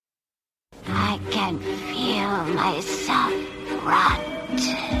can feel myself rot.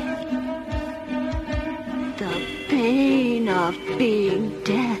 The pain of being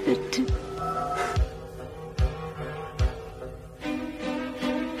dead.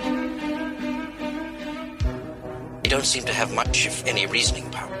 You don't seem to have much, if any, reasoning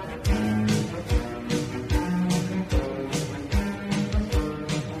power.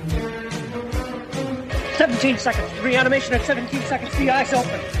 "17 seconds. Reanimation at 17 seconds. The eyes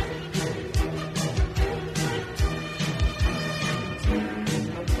open."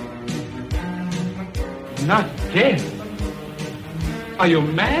 Not dead? Are you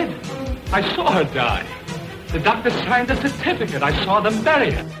mad? I saw her die. The doctor signed a certificate. I saw them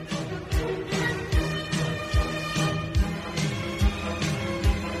bury her.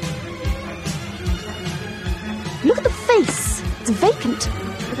 Look at the face. It's vacant,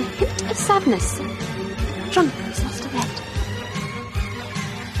 with a hint of sadness. Jonathan's lost a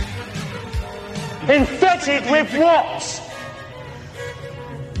red. Infected with what?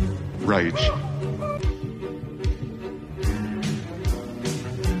 Rage.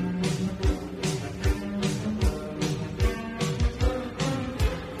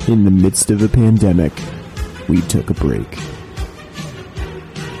 In the midst of a pandemic, we took a break.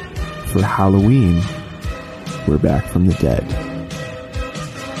 For Halloween, we're back from the dead.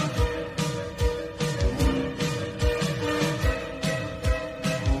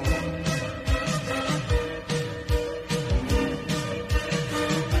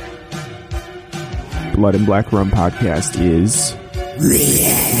 Blood and Black Rum podcast is...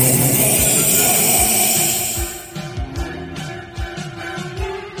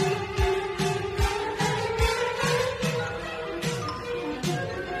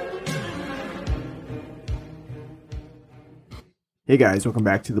 Hey guys, welcome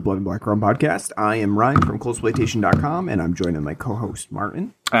back to the Blood and Black Rum podcast. I am Ryan from ColdSploitation.com, and I'm joined by my co-host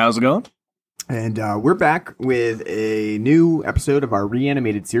Martin. How's it going? And we're back with a new episode of our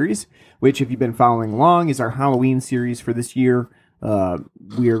Reanimated series, which, if you've been following along, is our Halloween series for this year.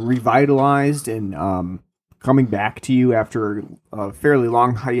 We are revitalized and coming back to you after a fairly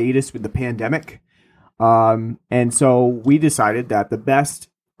long hiatus with the pandemic. And so we decided that the best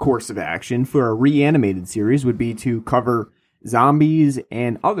course of action for a Reanimated series would be to cover zombies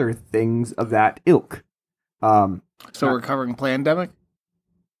and other things of that ilk. So we're covering pandemic?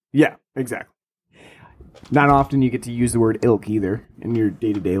 Yeah, exactly. Not often you get to use the word ilk either in your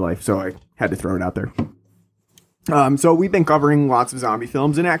day-to-day life, so I had to throw it out there. So we've been covering lots of zombie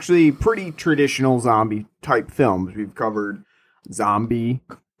films, and actually pretty traditional zombie-type films. We've covered Zombie.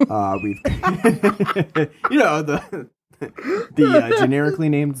 We've, you know, the generically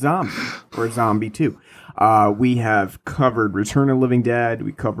named Zombie, or Zombie 2. We have covered Return of the Living Dead.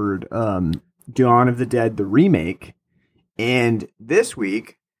 We covered Dawn of the Dead, the remake. And this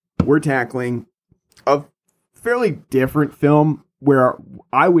week, we're tackling a fairly different film where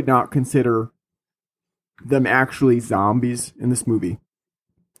I would not consider them actually zombies in this movie.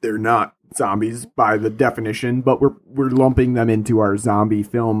 They're not zombies by the definition, but we're lumping them into our zombie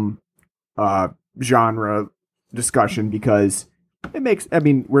film genre discussion because it makes, I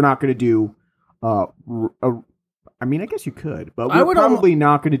mean, we're not going to do I guess you could, but we're probably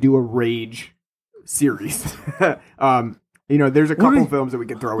not going to do a Rage series. You know, there's a couple films that we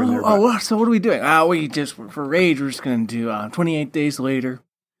could throw in there. So what are we doing? For Rage, we're just going to do 28 Days Later,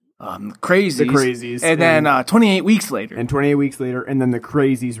 Crazies. The Crazies. And then 28 Weeks Later. And 28 Weeks Later, and then the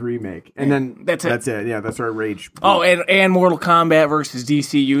Crazies remake. And then that's it. Yeah, that's our Rage. Oh, and Mortal Kombat versus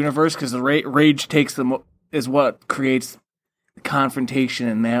DC Universe, because the Rage takes them is what creates the confrontation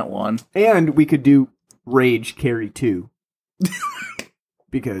in that one. And we could do Rage Carry 2.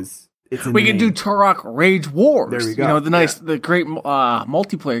 Because it's in we could do Turok Rage Wars. There we go. You know, the great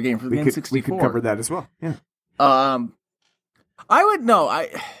multiplayer game for the N64. We could cover that as well. Yeah.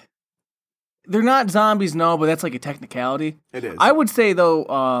 They're not zombies, no, but that's like a technicality. It is. I would say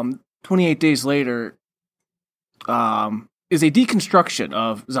though, 28 Days Later, is a deconstruction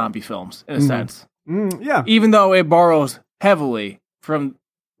of zombie films in a sense. Yeah. Even though it borrows heavily from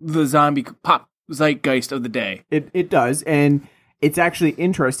the zombie pop zeitgeist of the day. It does, and it's actually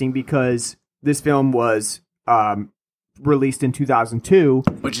interesting because this film was released in 2002.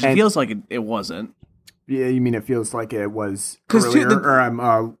 Which it feels like it wasn't. Yeah, you mean it feels like it was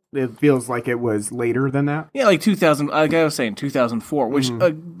earlier, it feels like it was later than that? Yeah, like 2000, like I was saying, 2004, which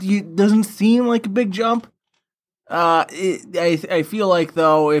doesn't seem like a big jump. I feel like,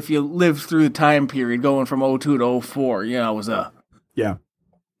 though, if you lived through the time period going from 02 to 04, you know, it was a... Yeah.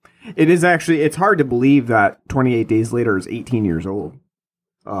 It is actually, it's hard to believe that 28 Days Later is 18 years old.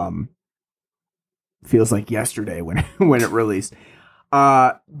 Feels like yesterday when it released.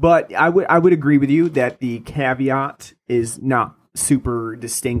 But I would agree with you that the caveat is not super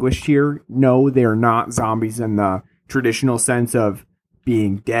distinguished here. No, they're not zombies in the traditional sense of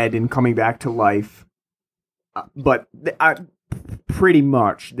being dead and coming back to life. But pretty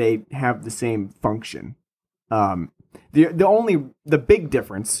much they have the same function. The big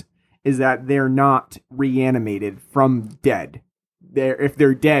difference is that they're not reanimated from dead. If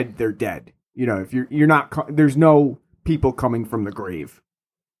they're dead, they're dead. You know, if you're not, there's no people coming from the grave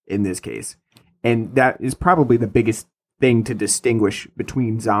in this case. And that is probably the biggest thing to distinguish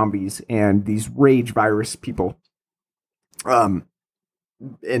between zombies and these rage virus people. And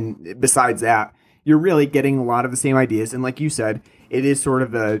besides that, you're really getting a lot of the same ideas. And like you said, it is sort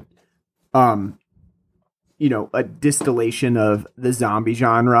of a distillation of the zombie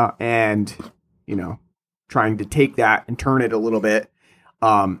genre and, trying to take that and turn it a little bit.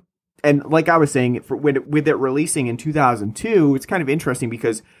 And like I was saying, with it releasing in 2002, it's kind of interesting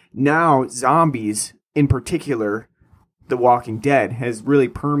because now zombies, in particular, The Walking Dead, has really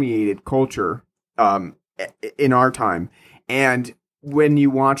permeated culture in our time. And when you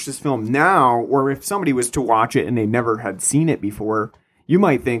watch this film now, or if somebody was to watch it and they never had seen it before, you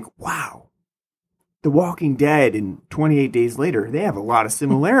might think, wow, The Walking Dead and 28 Days Later, they have a lot of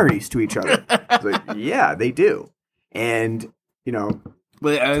similarities to each other. But yeah, they do. And,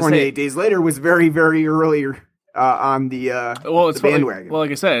 28 Days Later was very, very earlier on the bandwagon. Well,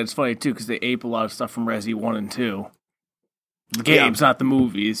 like I said, it's funny, too, because they ape a lot of stuff from Resi 1 and 2. The games, not the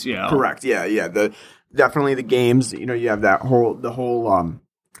movies, Correct, yeah. Definitely the games, you have the whole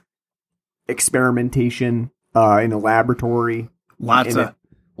experimentation in a laboratory.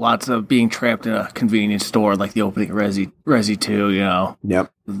 Lots of being trapped in a convenience store, like the opening of Resi 2,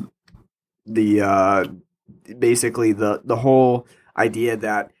 Yep. Basically the whole idea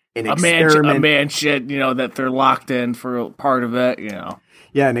that a mansion, that they're locked in for part of it,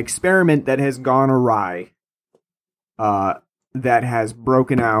 Yeah, an experiment that has gone awry, that has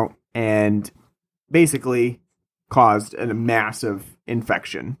broken out and basically caused a massive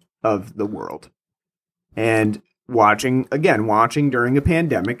infection of the world. And watching during a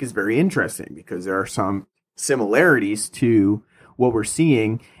pandemic is very interesting because there are some similarities to what we're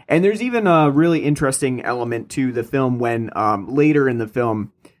seeing. And there's even a really interesting element to the film when later in the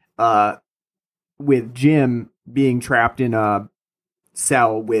film, with Jim being trapped in a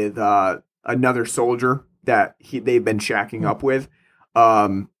cell with another soldier that they've been shacking up with.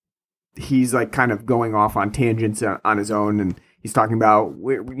 He's like kind of going off on tangents on his own, and he's talking about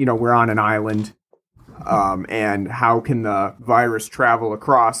we're on an island, and how can the virus travel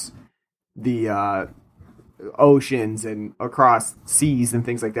across the oceans and across seas and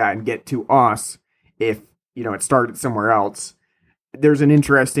things like that and get to us if it started somewhere else. There's an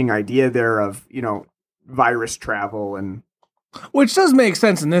interesting idea there of virus travel, and which does make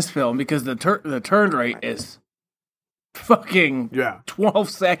sense in this film because the turn rate is fucking 12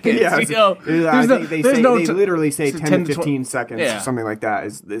 seconds. Yeah, I think they literally say 10 to 15 seconds or something like that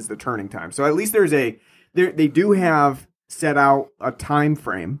is the turning time. So at least they do have set out a time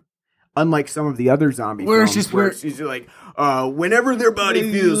frame. Unlike some of the other zombie films, where it's just like, whenever their body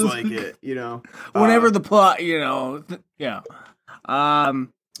feels like it, whenever the plot,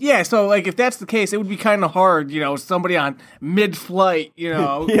 so like if that's the case, it would be kind of hard, somebody on mid-flight,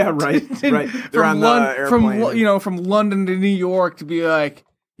 yeah, right. They're on the airplane from London to New York to be like,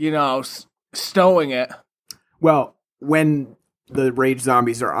 stowing it. Well, when the rage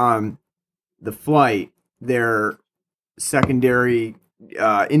zombies are on the flight, their secondary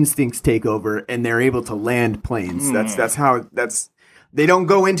instincts take over and they're able to land planes. They don't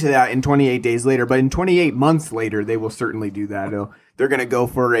go into that in 28 Days Later, but in 28 months later, they will certainly do that. They're going to go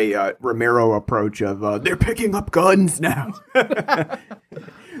for a Romero approach of they're picking up guns now.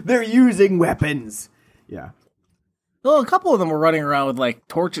 They're using weapons. Yeah. Well, a couple of them were running around with like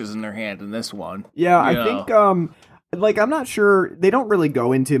torches in their hand in this one. Yeah, I think I'm not sure. They don't really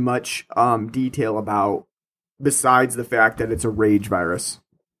go into much detail about besides the fact that it's a rage virus,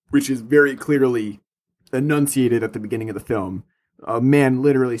 which is very clearly enunciated at the beginning of the film. A man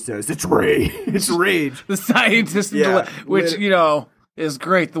literally says, "It's rage." It's rage. The scientist, which is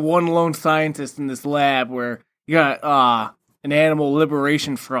great. The one lone scientist in this lab, where you got an animal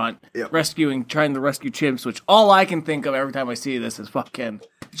liberation front trying to rescue chimps. Which all I can think of every time I see this is fucking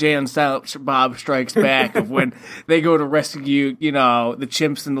Jay and Silent Bob Strikes Back of when they go to rescue the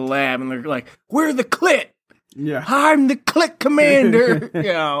chimps in the lab, and they're like, "We're the clit." Yeah, I'm the click commander.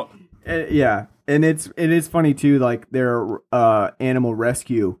 And it is funny too. Like they're animal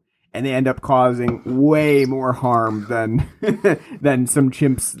rescue, and they end up causing way more harm than than some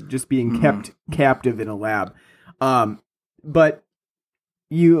chimps just being kept captive in a lab. But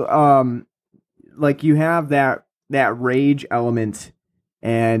you like you have that rage element,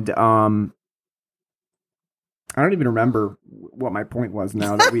 and I don't even remember what my point was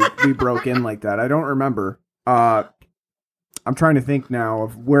now that we broke in like that. I don't remember. I'm trying to think now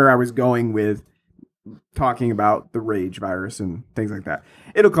of where I was going with talking about the rage virus and things like that.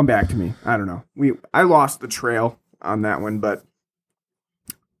 It'll come back to me. I don't know. I lost the trail on that one, but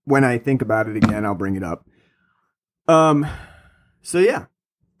when I think about it again, I'll bring it up. So yeah,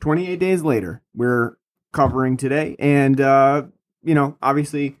 28 days later, we're covering today. And,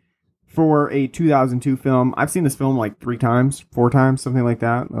 obviously for a 2002 film, I've seen this film like 4 times, something like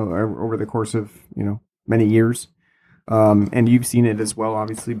that over the course of, many years. And you've seen it as well,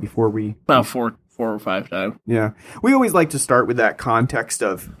 obviously, before we... About 4 or 5 times. Yeah. We always like to start with that context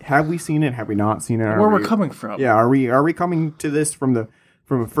of, have we seen it? Have we not seen it? Where we're coming from. Yeah. Are we coming to this from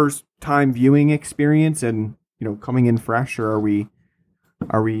a first time viewing experience and, coming in fresh, or are we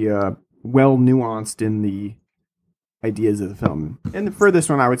well nuanced in the ideas of the film? And for this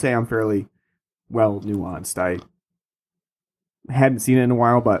one, I would say I'm fairly well nuanced. I hadn't seen it in a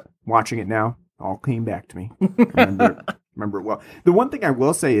while, but watching it now, all came back to me. Remember it well. The one thing I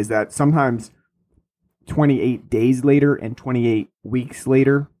will say is that sometimes 28 days later and 28 weeks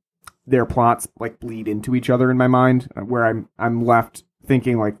later, their plots like bleed into each other in my mind, where I'm left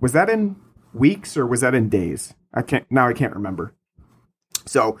thinking like, was that in weeks or was that in days? I can't remember.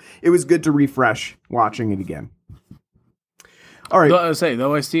 So it was good to refresh watching it again. All right.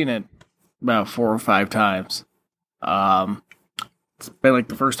 Though I've seen it about 4 or 5 times. It's been like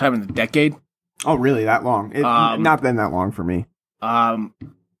the first time in a decade. Oh, really? That long? Not been that long for me. All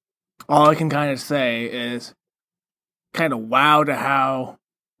I can kind of say is kind of wow to how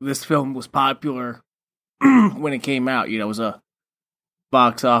this film was popular when it came out. It was a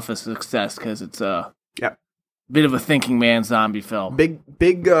box office success because it's a bit of a thinking man zombie film.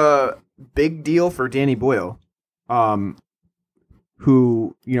 Big deal for Danny Boyle,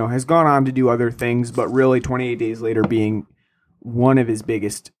 who has gone on to do other things, but really 28 Days Later being one of his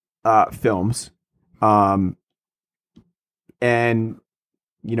biggest films. And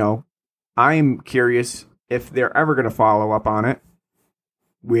I'm curious if they're ever going to follow up on it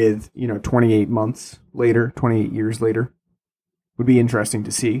with 28 months later, 28 years later. Would be interesting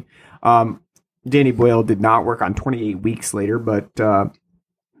to see. Danny Boyle did not work on 28 Weeks Later, but an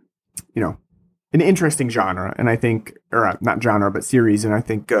interesting genre, and I think, or not genre, but series, and I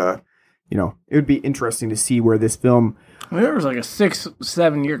think it would be interesting to see where this film. There was like a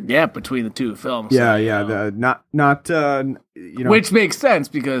 6-7 year gap between the two films. Yeah. Which makes sense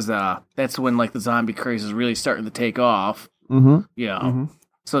because that's when like the zombie craze is really starting to take off. Mm-hmm.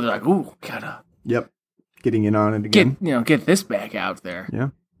 So they're like, ooh, gotta. Yep. Getting in on it again. Get this back out there. Yeah.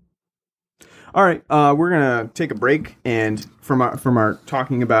 All right. We're gonna take a break, and from our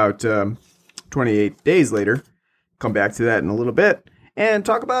talking about 28 Days Later, come back to that in a little bit. And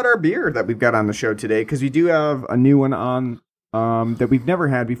talk about our beer that we've got on the show today, because we do have a new one on that we've never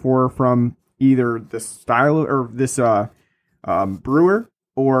had before from either the style or this brewer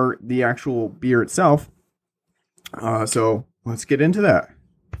or the actual beer itself. So let's get into that.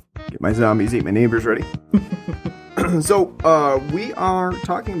 Get my zombies, eat my neighbors ready. So we are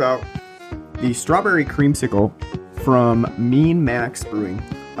talking about the Strawberry Creamsicle from Mean Max Brewing.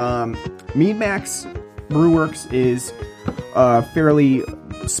 Mean Max Brewworks is a fairly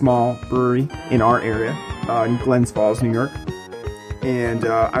small brewery in our area, in Glens Falls, New York. And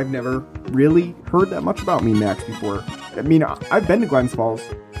I've never really heard that much about Mean Max before. I mean, I've been to Glens Falls.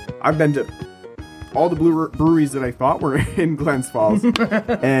 I've been to all the breweries that I thought were in Glens Falls.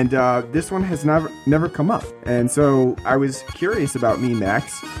 And this one has never come up. And so I was curious about Mean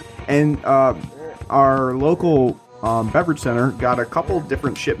Max. And our local beverage center got a couple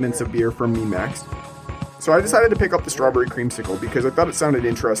different shipments of beer from Mean Max. So I decided to pick up the Strawberry Creamsicle because I thought it sounded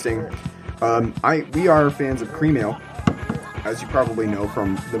interesting. We are fans of cream ale, as you probably know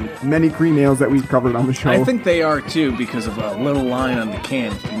from the many cream ales that we've covered on the show. I think they are too because of a little line on the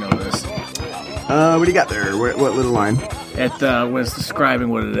can, if you notice. What do you got there? What little line? It was describing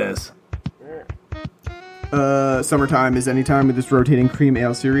what it is. Summertime is any time with this rotating cream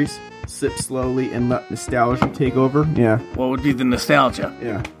ale series. Sip slowly and let nostalgia take over. Yeah. What would be the nostalgia?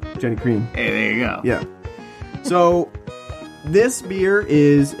 Yeah. Jenny Cream. Hey, there you go. Yeah. So, this beer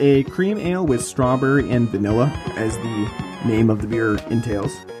is a cream ale with strawberry and vanilla, as the name of the beer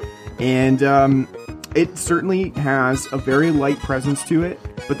entails. And it certainly has a very light presence to it,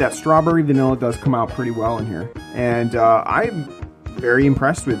 but that strawberry vanilla does come out pretty well in here. And I'm very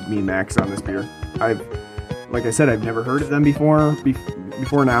impressed with Mean Max on this beer. Like I said, I've never heard of them before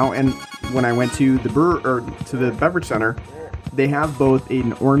now, and when I went to the beverage center, they have both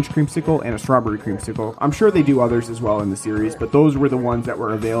an orange creamsicle and a strawberry creamsicle. I'm sure they do others as well in the series, but those were the ones that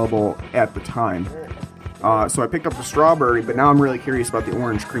were available at the time. So I picked up the strawberry, but now I'm really curious about the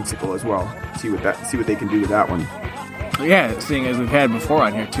orange creamsicle as well. See what they can do with that one. Yeah, seeing as we've had before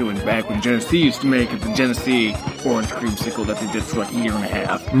on here too, and back when Genesee used to make it, the Genesee orange creamsicle that they did for like a year and a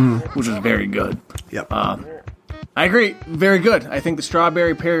half, which was very good. Yep. I agree, very good. I think the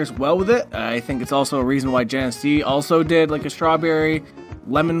strawberry pairs well with it. I think it's also a reason why Genesee also did like a strawberry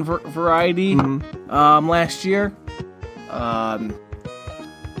lemon variety last year.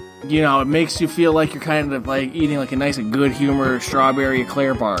 It makes you feel like you're kind of like eating like a nice, good humor strawberry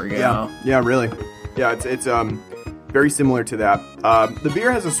eclair bar. You know? Yeah, really. Yeah, it's very similar to that. The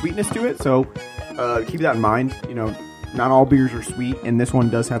beer has a sweetness to it, so keep that in mind. Not all beers are sweet, and this one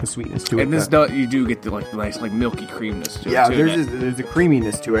does have a sweetness to it. And you do get the nice milky creaminess to it. Yeah, too, there's a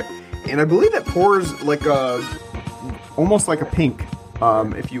creaminess to it, and I believe it pours like almost like a pink.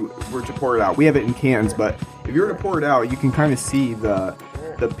 If you were to pour it out, we have it in cans, but if you were to pour it out, you can kind of see the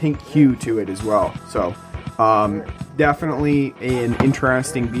pink hue to it as well. So definitely an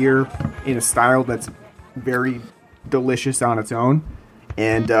interesting beer in a style that's very delicious on its own,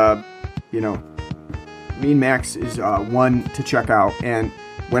 and Mean Max is one to check out. And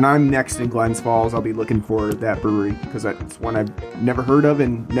when I'm next in Glens Falls, I'll be looking for that brewery because it's one I've never heard of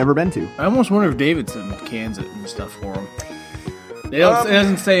and never been to. I almost wonder if Davidson cans it and stuff for them. It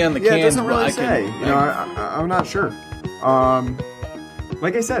doesn't say on the cans. Yeah, it doesn't really say. I'm not sure.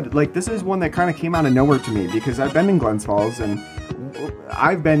 Like I said, this is one that kind of came out of nowhere to me because I've been in Glens Falls and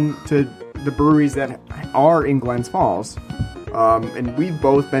I've been to the breweries that are in Glens Falls, and we've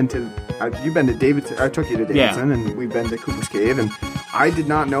both been to. You've been to Davidson. I took you to Davidson, and we've been to Cooper's Cave, and I did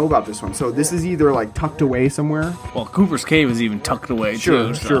not know about this one. So this is either tucked away somewhere. Well, Cooper's Cave is even tucked away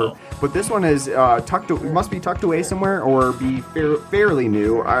too. Sure. But this one is must be tucked away somewhere or be fairly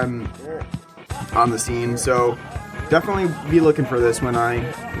new. I'm on the scene, so definitely be looking for this when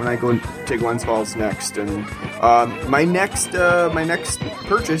I go to Glens Falls next. And my next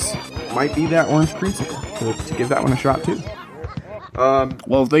purchase might be that orange creamsicle to give that one a shot too.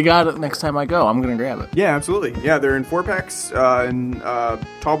 Well, if they got it next time I go, I'm going to grab it. Yeah, absolutely. Yeah, they're in 4-packs in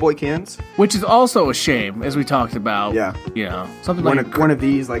tall boy cans. Which is also a shame, as we talked about. Yeah. Something one of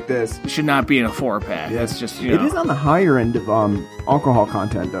these like this should not be in a 4-pack. That's just, It is on the higher end of alcohol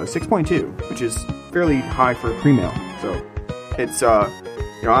content, though. 6.2, which is fairly high for a cream ale. So it's,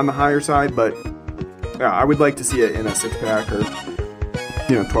 on the higher side, but yeah, I would like to see it in a 6-pack or,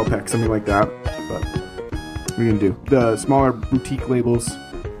 12-pack, something like that. But what are you going to do? The smaller boutique labels,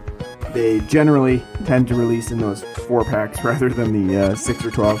 they generally tend to release in those 4-packs rather than the 6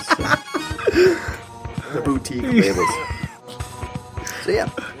 or 12s. So. The boutique labels. So, yeah.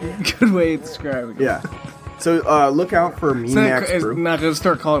 Good way of describing it. Yeah. So, look out for Mean Max Brew. I'm not going to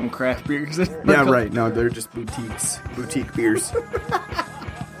start calling them craft beers. Yeah, right. No, they're just boutique beers.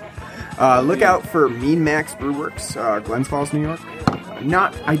 Look out for Mean Max Brew Works, Glens Falls, New York.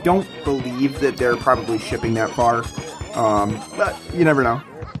 I don't believe that they're probably shipping that far, but you never know.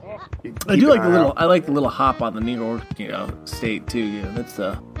 I do like I like the little hop on the New York, state too. That's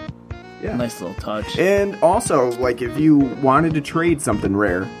a nice little touch. And also, if you wanted to trade something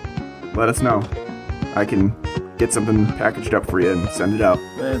rare, let us know. I can get something packaged up for you and send it out.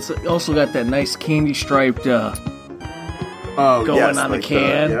 It's also got that nice candy striped going on the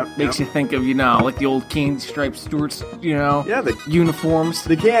can. Makes you think of, like the old candy striped Stewart's, the uniforms.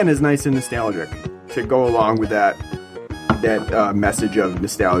 The can is nice and nostalgic to go along with that message of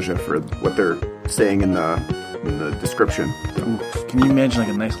nostalgia for what they're saying in the description. So. Can you imagine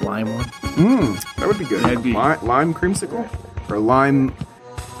a nice lime one? That would be good. Lime creamsicle or lime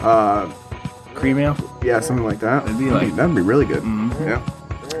cream ale? Yeah, something like that. That'd be really good. Mm-hmm. Yeah.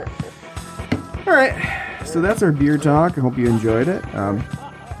 All right. So that's our beer talk. I hope you enjoyed it.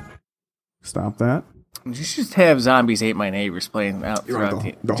 Stop that. You should just have Zombies Ate My Neighbors playing out throughout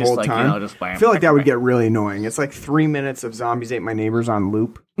the whole time. I feel like that would get really annoying. It's 3 minutes of Zombies Ate My Neighbors on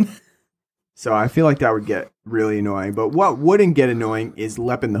loop. So I feel like that would get really annoying. But what wouldn't get annoying is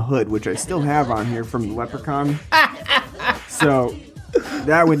Lep in the Hood, which I still have on here from Leprechaun. So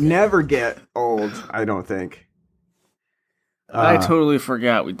that would never get old, I don't think. I totally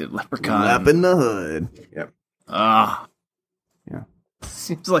forgot we did Leprechaun. Lep in the Hood. Yep. Yeah.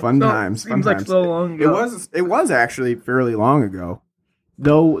 Seems like fun times. Seems like so long ago. It was actually fairly long ago.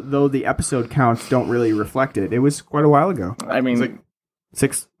 Though the episode counts don't really reflect it. It was quite a while ago. I mean, it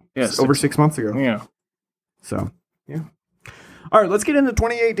was over 6 months ago. Yeah. So, yeah. All right, let's get into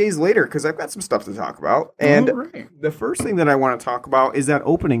 28 Days Later, because I've got some stuff to talk about. And the first thing that I want to talk about is that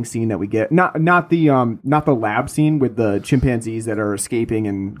opening scene that we get. Not the lab scene with the chimpanzees that are escaping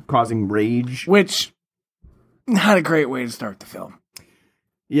and causing rage. Which, not a great way to start the film.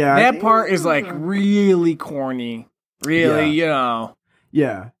 Yeah. That part is like really corny. Really,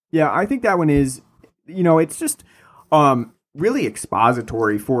 Yeah, I think that one is, it's just really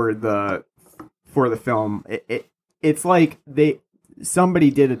expository for the film. It's like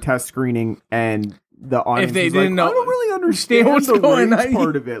somebody did a test screening and the audience if they was didn't like, know, I don't really understand what's the going rage on.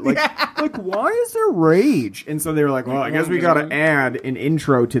 part of it. Like, like why is there rage? And so they were like, well, I guess we got to add an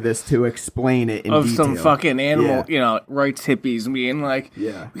intro to this to explain it in of detail. some fucking animal, rights hippies being like,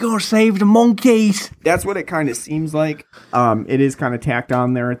 Yeah. we gotta save the monkeys. That's what it kind of seems like. It is kind of tacked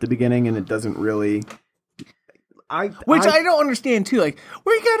on there at the beginning, and it doesn't really. I don't understand too. Like,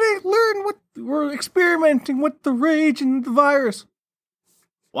 we gotta learn what we're experimenting with the rage and the virus.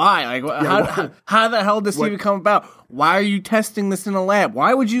 Why? Like, how the hell does this even come about? Why are you testing this in a lab?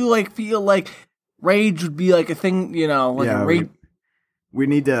 Why would you feel like rage would be like a thing? Rage. We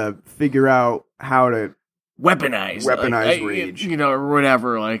need to figure out how to weaponize rage, or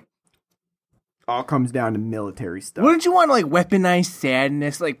whatever. Like, all comes down to military stuff. Wouldn't you want to weaponize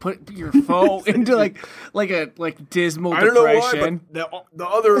sadness? Like, put your foe into like a dismal depression. I don't know why,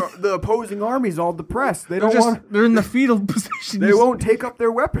 but the opposing army's all depressed. They don't want. They're in the fetal position. They won't take up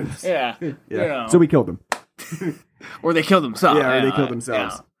their weapons. Yeah. So we killed them. Or they killed themselves. Yeah, or they killed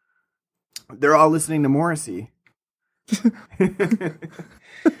themselves. Yeah. They're all listening to Morrissey. But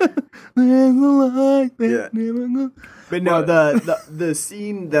no, the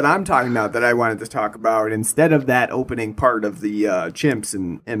scene that I'm talking about that I wanted to talk about instead of that opening part of the chimps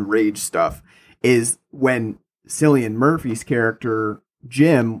and rage stuff is when Cillian Murphy's character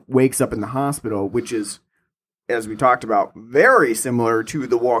Jim wakes up in the hospital, which is, as we talked about, very similar to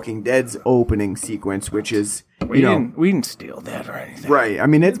The Walking Dead's opening sequence, which is we didn't steal that or anything, right? I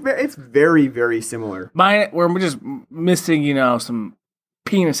mean, it's very, very similar. We're just missing, some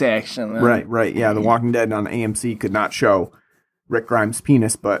penis action. Right. Yeah, The Walking Dead on AMC could not show Rick Grimes'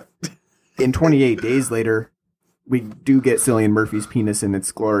 penis, but in 28 Days Later, we do get Cillian Murphy's penis in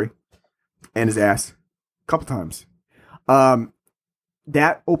its glory and his ass a couple times.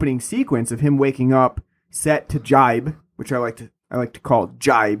 That opening sequence of him waking up set to jibe, which I like to call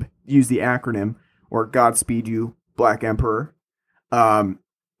jibe, use the acronym, or Godspeed You, Black Emperor. That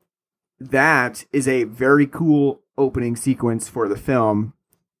is a very cool opening sequence for the film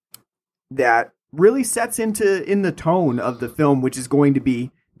that really sets in the tone of the film, which is going to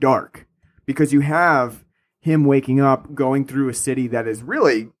be dark, because you have him waking up, going through a city that is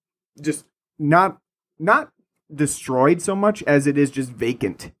really just not destroyed so much as it is just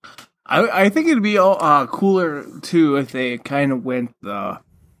vacant. I think it'd be cooler too if they kind of went the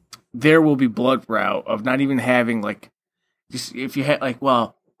There Will Be Blood route of not even having just if you had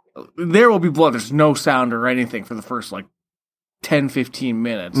There Will Be Blood, there's no sound or anything for the first 10-15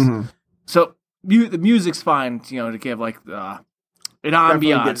 minutes. Mm-hmm. So the music's fine, to give an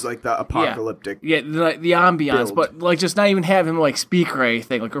ambiance. Gives the apocalyptic. Yeah, the ambiance, build. but just not even have him speak or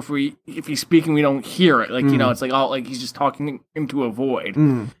anything. If he's speaking, we don't hear it. It's all he's just talking into a void.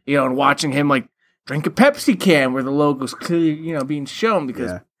 And watching him drink a Pepsi can where the logo's clearly being shown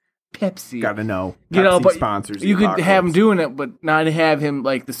because Pepsi. Gotta know. Pepsi but sponsors. You could have him doing it, but not have him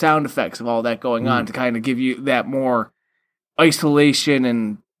the sound effects of all that going on to kind of give you that more isolation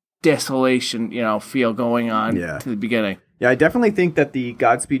and desolation, feel going on to the beginning. Yeah, I definitely think that the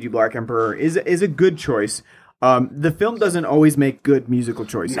Godspeed You Black Emperor is a good choice. The film doesn't always make good musical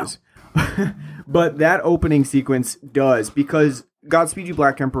choices. No. But that opening sequence does, because Godspeed You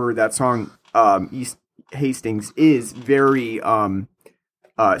Black Emperor, that song, East Hastings, is very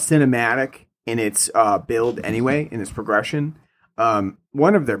cinematic in its build anyway, in its progression.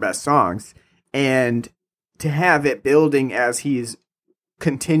 One of their best songs. And to have it building as he's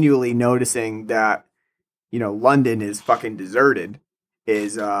continually noticing that London is fucking deserted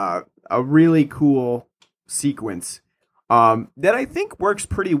is a really cool sequence that I think works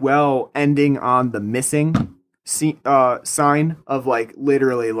pretty well, ending on the missing sign of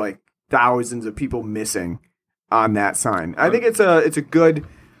literally thousands of people missing on that sign. I think it's a good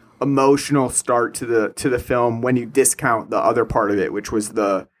emotional start to the film when you discount the other part of it, which was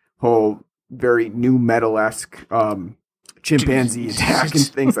the whole very new metal-esque chimpanzee attack and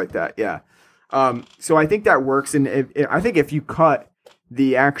things like that. Yeah. So I think that works, and I think if you cut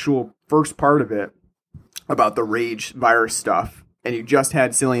the actual first part of it about the rage virus stuff, and you just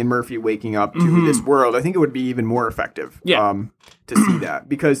had Cillian Murphy waking up to this world, I think it would be even more effective. To see that,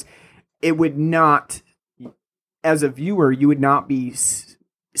 because it would not as a viewer, you would not be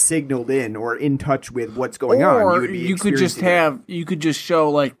signaled in or in touch with what's going on. Or you could just show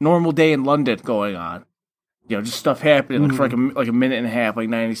like normal day in London going on. You know, just stuff happening like for like a minute and a half, like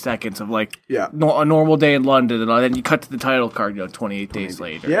 90 seconds of like a normal day in London, and then you cut to the title card, 28 days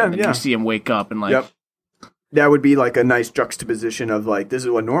later. Yeah, and then you see him wake up and like that would be like a nice juxtaposition of like this is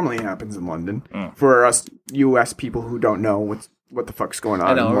what normally happens in London for us U.S. people who don't know what the fuck's going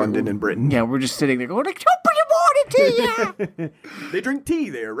on in London and Britain. Yeah, we're just sitting there going, "Top of the morning to you." They drink tea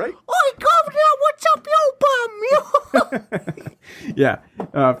there, right? Oi, Governor, what's up, yo, bum? Yeah,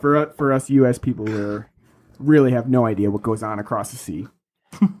 for us U.S. people who really have no idea what goes on across the sea,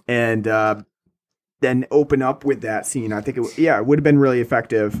 and then open up with that scene. I think it would have been really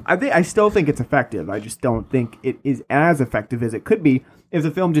effective. I still think it's effective. I just don't think it is as effective as it could be if the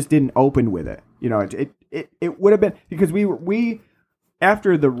film just didn't open with it. You know, it would have been, because we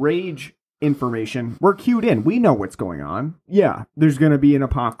after the rage information, we're cued in. We know what's going on. Yeah, there's going to be an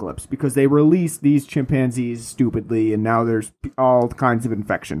apocalypse because they released these chimpanzees stupidly, and now there's all kinds of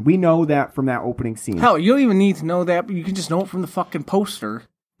infection. We know that from that opening scene. Hell, you don't even need to know that, but you can just know it from the fucking poster.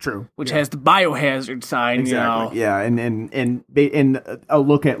 True. Which has the biohazard sign, exactly. You know. Yeah, and a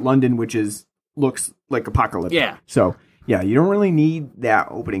look at London, which looks like apocalyptic. Yeah. So, yeah, you don't really need that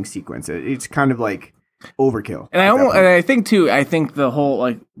opening sequence. It's kind of like overkill. And I think the whole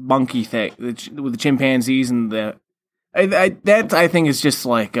like monkey thing with the chimpanzees and I think is just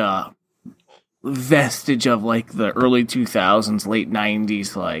like a vestige of like the early 2000s, late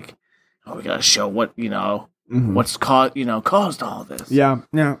 90s. Like, we gotta show what what's caused all this. Yeah.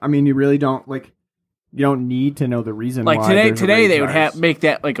 I mean, you really don't you don't need to know the reason. Like why today they would make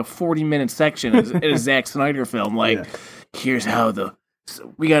that like a 40-minute section in a Zack Snyder film. Like, here's how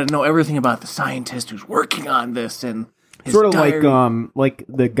we got to know everything about the scientist who's working on this, and his sort of diary. like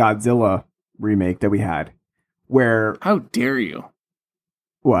the Godzilla remake that we had, where how dare you?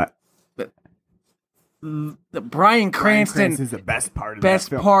 What? The Bryan Cranston is the best part of that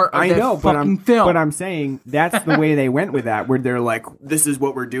film. But I'm saying that's the way they went with that, where they're like, this is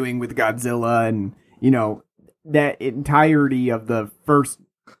what we're doing with Godzilla, and that entirety of the first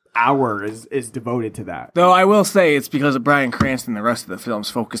hour is devoted to that. Though I will say it's because of Bryan Cranston. The rest of the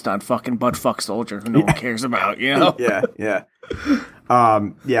film's focused on fucking buttfuck soldier who no one cares about. Yeah.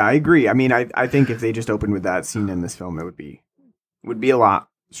 I agree. I mean, I think if they just opened with that scene in this film, it would be a lot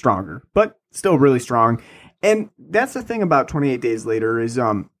stronger, but still really strong. And that's the thing about 28 Days Later is,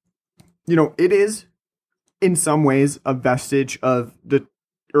 it is in some ways a vestige of the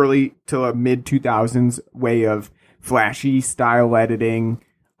early to mid 2000s way of flashy style editing,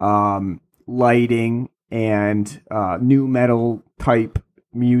 lighting, and new metal type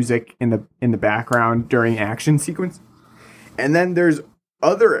music in the background during action sequence. And then there's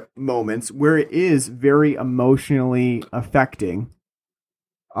other moments where it is very emotionally affecting.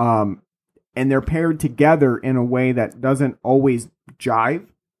 And they're paired together in a way that doesn't always jive,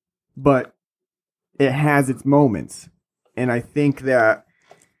 but it has its moments. And I think that,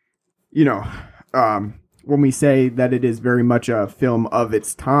 when we say that it is very much a film of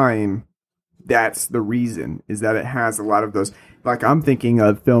its time, that's the reason, is that it has a lot of those. Like, I'm thinking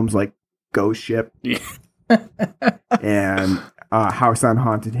of films like Ghost Ship and House on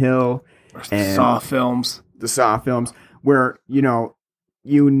Haunted Hill and the Saw films, where, you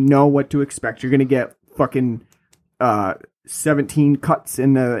know what to expect. You're going to get fucking 17 cuts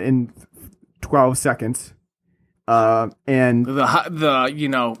in 12 seconds. And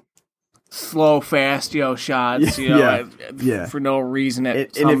the slow, fast, shots, for no reason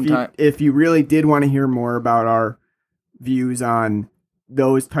at some time. If you really did want to hear more about our views on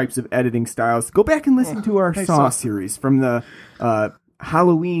those types of editing styles, go back and listen to our Saw series from the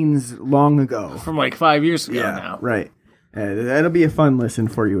Halloweens long ago. From like 5 years ago now. Right. That'll be a fun listen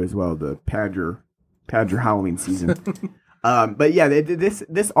for you as well, the Padger Halloween season. But yeah,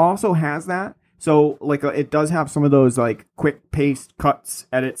 this also has that. So like it does have some of those like quick paced cuts,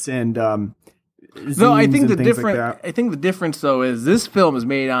 edits, and no, I think the difference though is this film is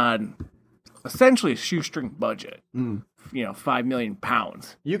made on essentially a shoestring budget. £5 million.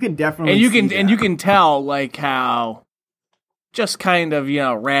 You can definitely and you can tell like how just kind of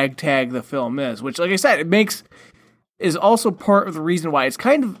ragtag the film is, which like I said, is also part of the reason why it's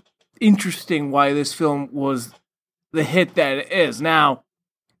kind of interesting why this film was the hit that it is. Now,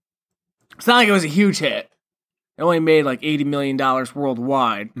 it's not like it was a huge hit. It only made like $80 million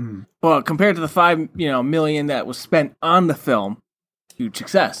worldwide. But compared to the $5 million that was spent on the film, huge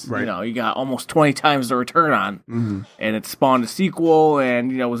success. Right. You got almost 20 times the return on. And it spawned a sequel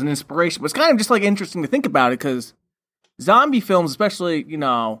and, was an inspiration. But it's kind of just like interesting to think about it because zombie films, especially,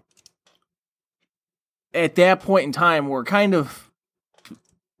 at that point in time were kind of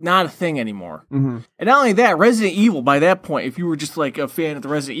not a thing anymore. Mm-hmm. And not only that, Resident Evil, by that point, if you were just like a fan of the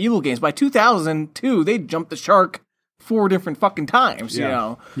Resident Evil games, by 2002, they jumped the shark 4 different fucking times, you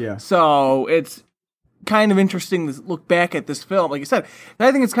know? Yeah. So it's kind of interesting to look back at this film. Like I said,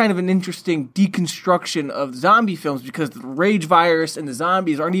 I think it's kind of an interesting deconstruction of zombie films because the rage virus and the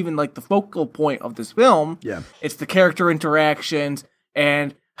zombies aren't even like the focal point of this film. Yeah. It's the character interactions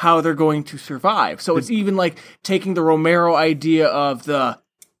and how they're going to survive. So it's even like taking the Romero idea of the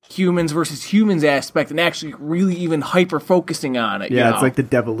humans versus humans aspect and actually really even hyper focusing on it. Yeah, you know? it's like the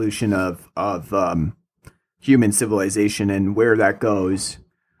devolution of human civilization and where that goes,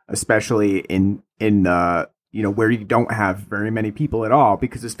 especially in where you don't have very many people at all,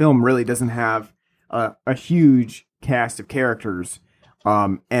 because this film really doesn't have a huge cast of characters,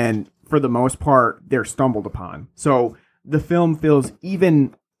 and for the most part, they're stumbled upon. So the film feels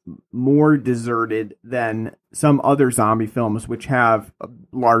even more deserted than some other zombie films which have a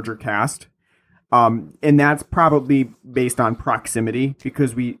larger cast. And that's probably based on proximity,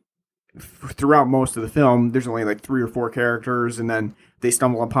 because throughout most of the film, there's only like 3 or 4 characters, and then they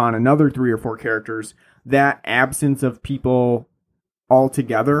stumble upon another 3 or 4 characters. That absence of people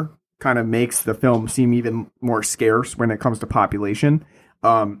altogether kind of makes the film seem even more scarce when it comes to population,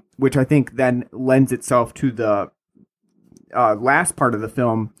 which I think then lends itself to the last part of the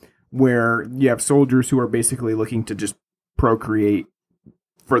film, where you have soldiers who are basically looking to just procreate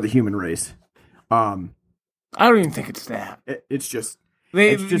for the human race. I don't even think it's that. It's just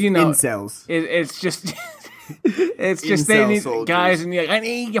incels. incels. It's just it's just they need soldiers. Guys, and you're like, I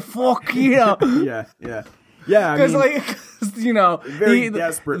need you, fuck, you know. yeah. Because very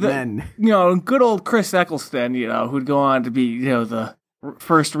desperate men. Good old Chris Eccleston, who'd go on to be the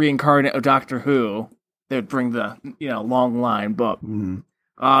first reincarnate of Doctor Who. They'd bring the long line, but him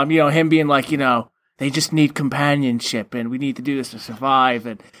being like, they just need companionship, and we need to do this to survive.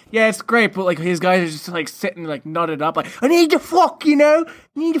 And yeah, it's great, but like his guys are just like sitting like nutted up, like I need to fuck, I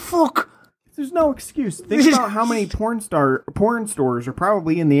need to fuck. There's no excuse. Think about how many porn stores are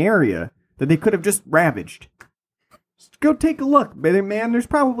probably in the area that they could have just ravaged. Just go take a look, man. There's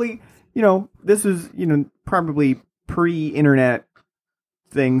probably this is probably pre-internet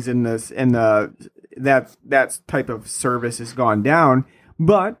things in this, and that type of service has gone down,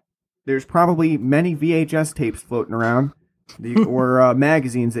 but there's probably many VHS tapes floating around, or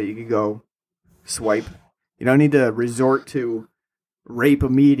magazines that you could go swipe. You don't need to resort to rape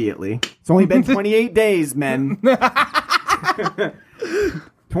immediately. It's only been 28 days, men.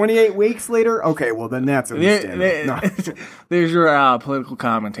 28 weeks later? Okay, well then that's understandable. There's your political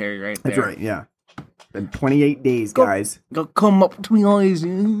commentary right there. That's right, yeah. Been 28 days, guys. Go come up between all these...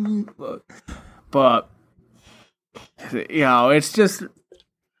 But, it's just...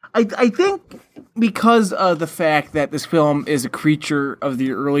 I think because of the fact that this film is a creature of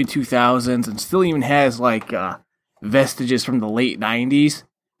the early 2000s and still even has, like, vestiges from the late 90s,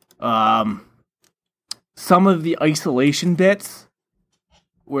 some of the isolation bits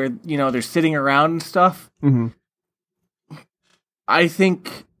where, they're sitting around and stuff, I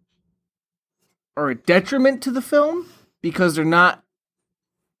think are a detriment to the film because they're not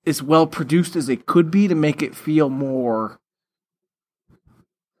as well produced as they could be to make it feel more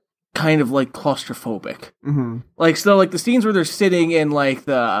kind of like claustrophobic. Like, so like the scenes where they're sitting in like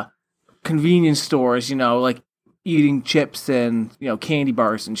the convenience stores, like eating chips and, candy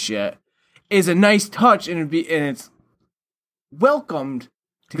bars and shit is a nice touch, and it's welcomed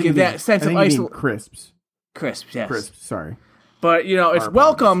to give that sense of isolation. Crisps, yes. Crisps, sorry. But, it's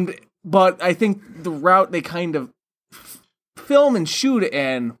welcomed, but I think the route they kind of film and shoot it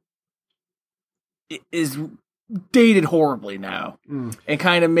in is dated horribly now, and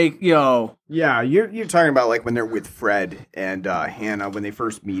kind of make Yeah, you're talking about like when they're with Fred and Hannah when they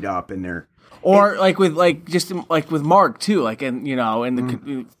first meet up, and they're like with Mark too, like and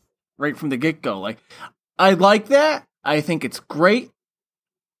the right from the get go. Like I like that. I think it's great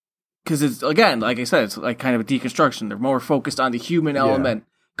because it's again, like I said, it's like kind of a deconstruction. They're more focused on the human element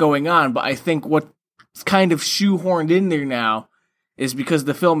going on, but I think what's kind of shoehorned in there now is because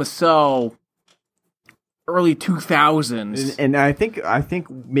the film is so early 2000s, and I think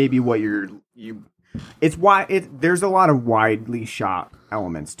maybe what there's a lot of widely shot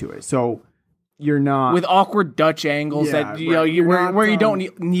elements to it, so you're not with awkward Dutch angles that where you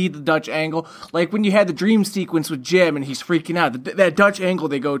don't need the Dutch angle, like when you had the dream sequence with Jim and he's freaking out. That Dutch angle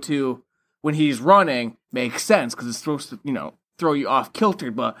they go to when he's running makes sense because it's supposed to throw you off kilter,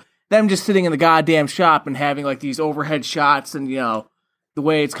 but them just sitting in the goddamn shop and having like these overhead shots and the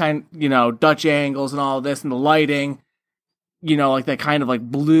way it's kind of, Dutch angles and all of this and the lighting, like that kind of like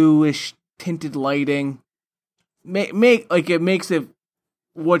bluish tinted lighting. It makes it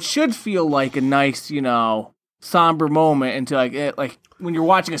what should feel like a nice, somber moment into like when you're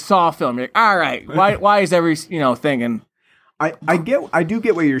watching a Saw film, you're like, all right, why is every thing? And I do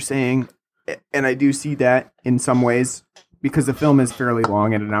get what you're saying, and I do see that in some ways because the film is fairly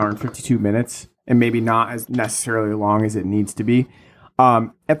long at 1 hour and 52 minutes, and maybe not as necessarily long as it needs to be.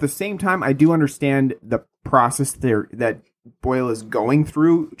 At the same time, I do understand the process there that Boyle is going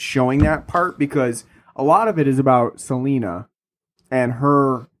through, showing that part, because a lot of it is about Selena and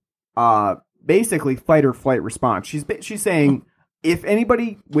her basically fight or flight response. She's saying, if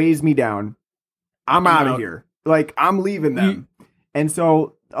anybody weighs me down, I'm out of here. Like, I'm leaving them. And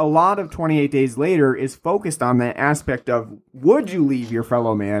so a lot of 28 Days Later is focused on that aspect of, would you leave your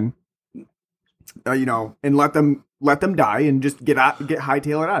fellow man, and let them die and just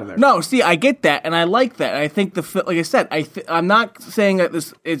hightail it out of there? No, see, I get that, and I like that. I think like I said, I'm not saying that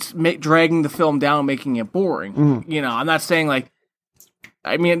it's dragging the film down, making it boring. Mm-hmm. I'm not saying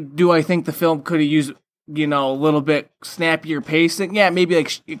do I think the film could have used a little bit snappier pacing? Yeah, maybe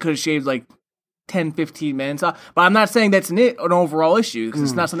it could have shaved 10, 15 minutes off. But I'm not saying that's an overall issue, because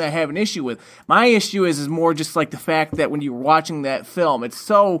it's not something I have an issue with. My issue is more just the fact that when you're watching that film, it's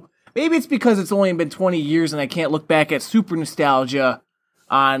so... Maybe it's because it's only been 20 years and I can't look back at super nostalgia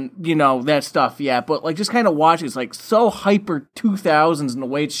on, that stuff yet. But, just kind of watching, it's, so hyper 2000s in the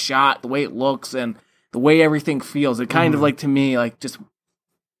way it's shot, the way it looks, and the way everything feels. It kind of, to me, just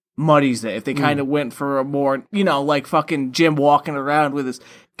muddies it. If they kind of went for a more, fucking Jim walking around with his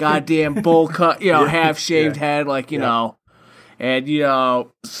goddamn bowl cut, half-shaved head, and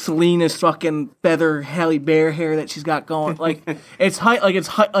Selena's fucking feather Halle Berry hair that she's got going, it's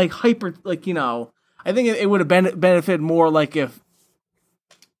hyper, I think it would have benefited more if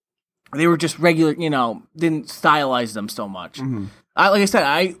they were just regular, didn't stylize them so much. Mm-hmm. Like I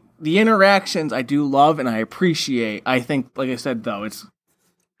said, the interactions I do love and I appreciate. I think, like I said, though, it's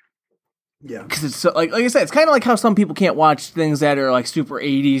because it's so, like I said, it's kind of like how some people can't watch things that are super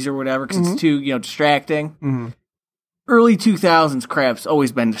 80s or whatever because it's too distracting. Mm-hmm. Early 2000s crap's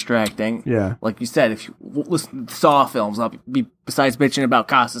always been distracting. Yeah. Like you said, if you listen to Saw films, besides bitching about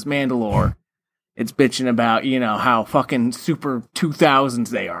Costas Mandylor, it's bitching about, how fucking super 2000s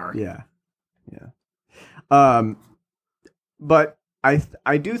they are. Yeah. Yeah. But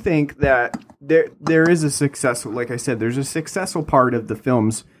I do think that there is a successful, like I said, there's a successful part of the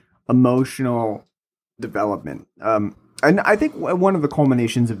film's emotional development. And I think one of the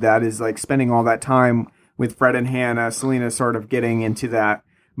culminations of that is spending all that time with Fred and Hannah, Selena sort of getting into that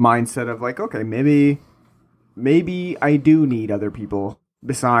mindset of okay, maybe I do need other people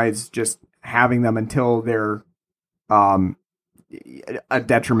besides just having them until they're a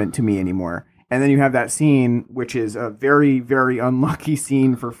detriment to me anymore. And then you have that scene, which is a very, very unlucky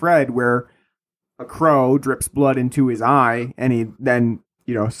scene for Fred, where a crow drips blood into his eye, and he then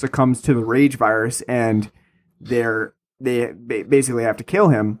succumbs to the rage virus, and they basically have to kill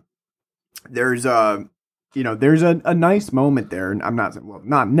him. There's a nice moment there, and I'm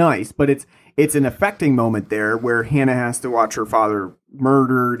not nice, but it's an affecting moment there where Hannah has to watch her father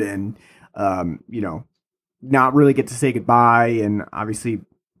murdered and, not really get to say goodbye. And obviously,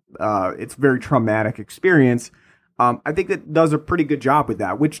 it's a very traumatic experience. I think that does a pretty good job with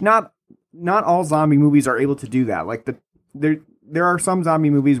that, which not all zombie movies are able to do that. There are some zombie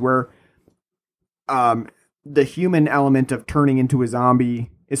movies where, the human element of turning into a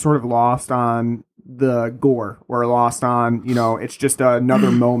zombie is sort of lost on the gore, or lost on, it's just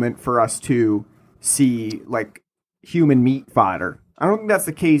another moment for us to see human meat fodder. I don't think that's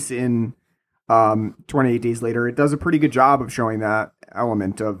the case in 28 Days Later. It does a pretty good job of showing that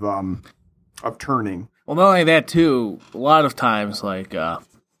element of turning. Well, not only that too, a lot of times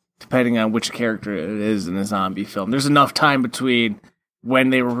depending on which character it is in a zombie film, there's enough time between when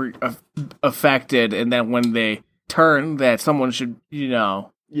they were affected and then when they turn that someone should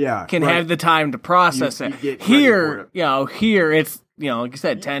have the time to process it. Here it's, like you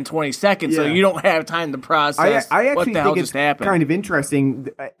said, 10, 20 seconds, so you don't have time to process I actually what the hell think just happened. Kind of interesting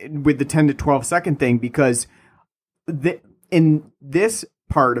with the 10 to 12 second thing, because in this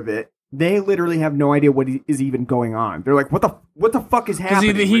part of it, they literally have no idea what is even going on. They're like, what the fuck is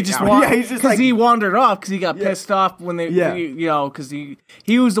happening? Because he wandered off because he got pissed off when they, because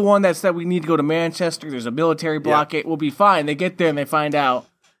he was the one that said we need to go to Manchester. There's a military blockade. We'll be fine. They get there and they find out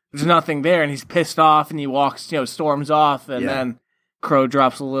there's nothing there, and he's pissed off, and he walks, storms off, and then Crow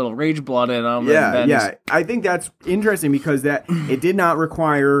drops a little rage blood in him. I think that's interesting because that it did not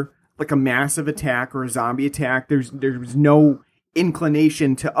require a massive attack or a zombie attack. There's no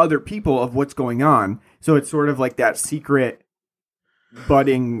inclination to other people of what's going on. So it's sort of like that secret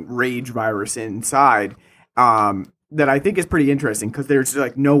budding rage virus inside. That I think is pretty interesting because there's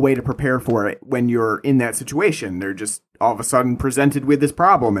like no way to prepare for it when you're in that situation. They're just all of a sudden presented with this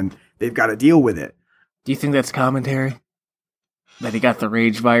problem and they've got to deal with it. Do you think that's commentary? That he got the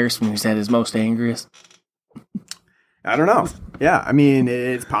rage virus when he was at his most angriest? I don't know. Yeah, I mean,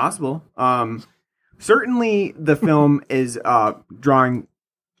 it's possible. Certainly the film is drawing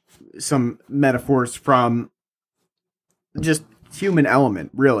some metaphors from just human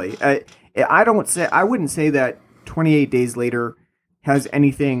element, really. I wouldn't say that 28 Days Later has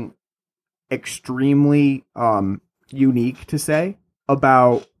anything extremely unique to say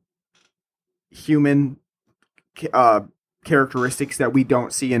about human characteristics that we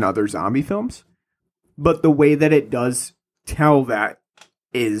don't see in other zombie films. But the way that it does tell that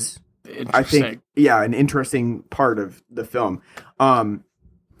is, I think, an interesting part of the film. And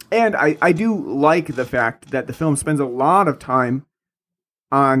I do like the fact that the film spends a lot of time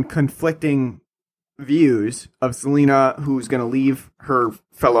on conflicting views of Selena, who's going to leave her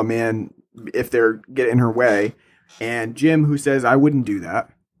fellow man if they're getting in her way, and Jim, who says, I wouldn't do that.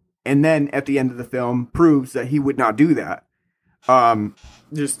 And then at the end of the film proves that he would not do that.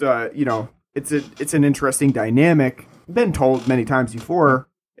 It's an interesting dynamic. Been told many times before.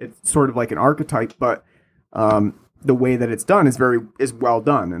 It's sort of like an archetype, but the way that it's done is well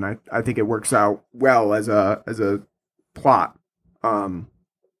done, and I think it works out well as a plot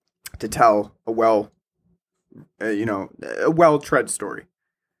to tell a well tread story.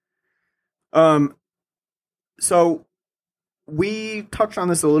 So we touched on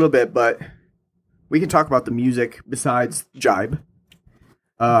this a little bit, but we can talk about the music besides Jibe,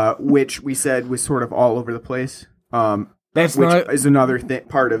 which we said was sort of all over the place. Is another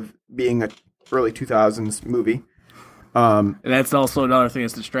part of being a early 2000s movie. And that's also another thing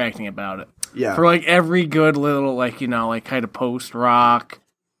that's distracting about it. Yeah. For like every good little kind of post-rock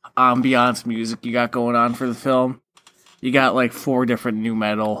ambiance music you got going on for the film, you got like 4 different nu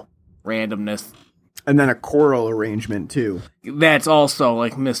metal randomness. And then a choral arrangement too. That's also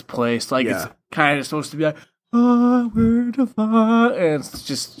like misplaced. Like it's kind of supposed to be like, oh, we're divine. And it's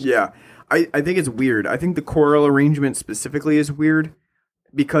just... Yeah. I think it's weird. I think the choral arrangement specifically is weird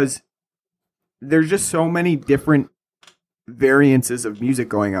because there's just so many different variances of music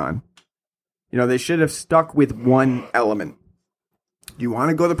going on. You know, they should have stuck with one element. You want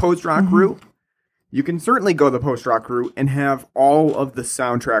to go the post-rock route? You can certainly go the post-rock route and have all of the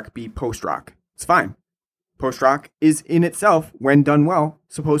soundtrack be post-rock. It's fine. Post-rock is in itself, when done well,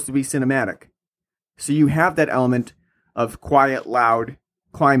 supposed to be cinematic. So you have that element of quiet, loud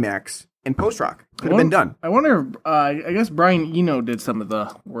climax and post-rock. Could have been done. I wonder, I guess Brian Eno did some of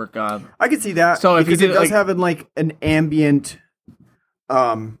the work on... I could see that. So because it does have an ambient...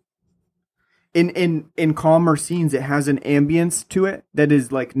 In calmer scenes, it has an ambience to it that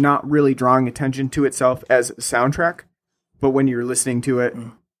is like not really drawing attention to itself as a soundtrack. But when you're listening to it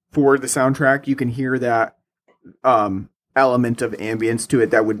for the soundtrack, you can hear that element of ambience to it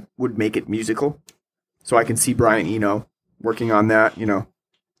that would make it musical. So I can see Brian Eno working on that,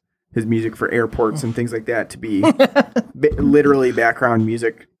 his music for airports and things like that to be literally background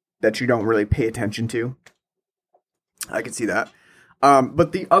music that you don't really pay attention to. I can see that.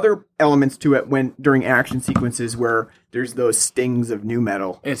 But the other elements to it during action sequences where there's those stings of nu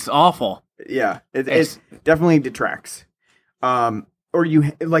metal. It's awful. Yeah, it definitely detracts. Or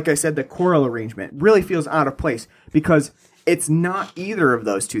like I said, the choral arrangement really feels out of place because it's not either of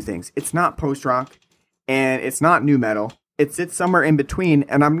those two things. It's not post-rock and it's not nu metal. It sits somewhere in between,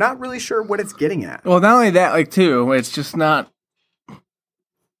 and I'm not really sure what it's getting at. Well, not only that, it's just not...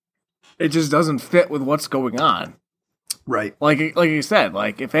 It just doesn't fit with what's going on. Right. Like you said,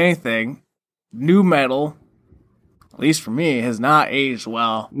 if anything, nu metal, at least for me, has not aged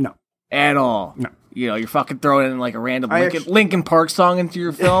well. No. At all. No. You're fucking throwing in like a random Linkin Park song into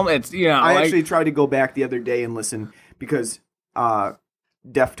your film. It's, I actually tried to go back the other day and listen because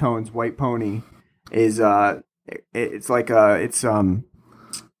Deftones' White Pony is... It's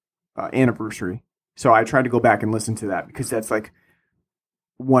anniversary. So I tried to go back and listen to that because that's like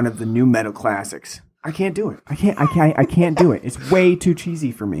one of the nu metal classics. I can't do it. I can't do it. It's way too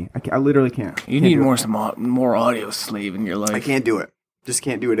cheesy for me. I literally can't. You need more audio slave in your life. I can't do it. Just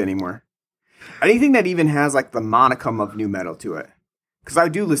can't do it anymore. Anything that even has like the monicum of nu metal to it. Because I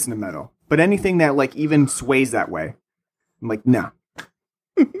do listen to metal. But anything that like even sways that way, I'm like, nah.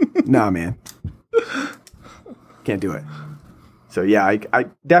 Nah, man. Can't do it. So yeah, I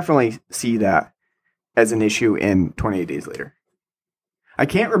definitely see that as an issue in 28 Days Later. I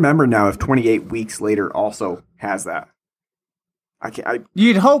can't remember now if 28 Weeks Later also has that.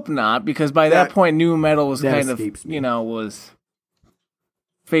 You'd hope not, because by that point, nu metal was kind of, was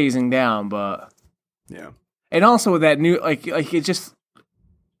phasing down, but Yeah. and also with that new like it just.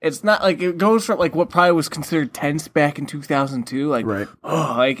 It's not like it goes from like what probably was considered tense back in 2002, like Right.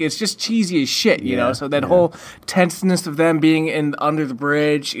 oh, like it's just cheesy as shit, you Yeah, know. So that whole tenseness of them being in under the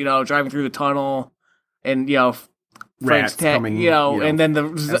bridge, you know, driving through the tunnel, and Rats coming, and then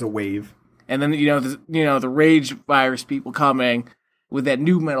as a wave, and then the rage virus people coming with that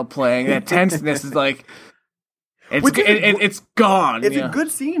new metal playing, that tenseness is like it's gone. It's a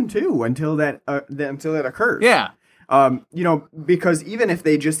good scene too until that occurs. Yeah. Because even if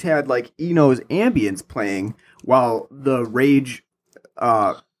they just had like Eno's ambience playing while the rage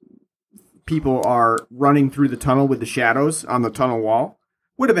people are running through the tunnel with the shadows on the tunnel wall,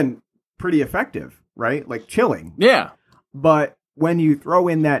 would have been pretty effective, right? Like chilling. Yeah. But when you throw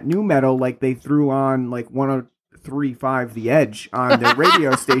in that new metal, like they threw on like 103.5 The Edge on their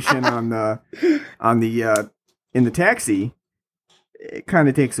radio station in the taxi, it kind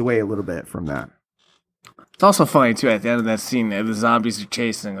of takes away a little bit from that. It's also funny, too, at the end of that scene, the zombies are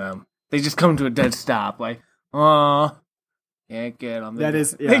chasing them. They just come to a dead stop, like, oh, can't get them. They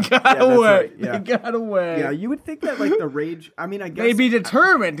got away. Right, yeah. They got away. Yeah, you would think that, like, the rage, I mean, I guess... They'd be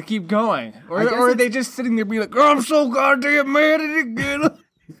determined to keep going. Or are they just sitting there being like, oh, I'm so goddamn mad at it again.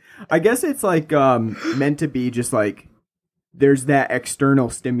 I guess it's, like, meant to be just, like, there's that external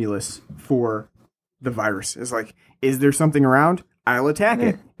stimulus for the virus. It's like, is there something around? I'll attack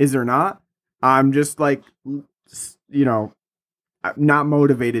it. Is there not? I'm just like, not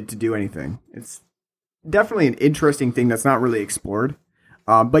motivated to do anything. It's definitely an interesting thing that's not really explored.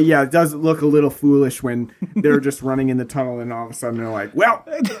 But yeah, it does look a little foolish when they're just running in the tunnel and all of a sudden they're like, well,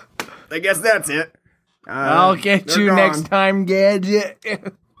 I guess that's it. I'll get you next time, Gadget.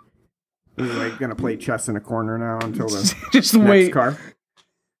 They're like going to play chess in a corner now until the just next wait. car.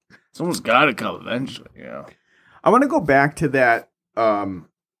 Someone's got to come eventually, yeah. I want to go back to that,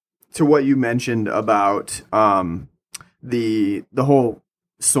 to what you mentioned about the whole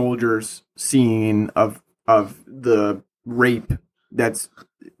soldiers scene of the rape that's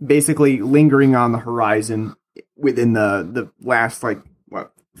basically lingering on the horizon within the last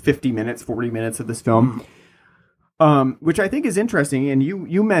 40 minutes of this film, which I think is interesting. And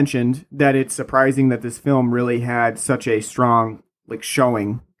you mentioned that it's surprising that this film really had such a strong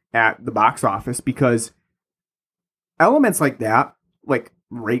showing at the box office, because elements like that, like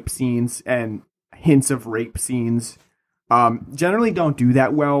rape scenes and hints of rape scenes, generally don't do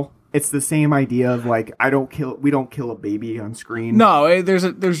that well. It's the same idea of we don't kill a baby on screen. No, there's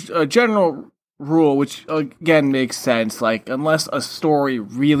a general rule which again makes sense. Like, unless a story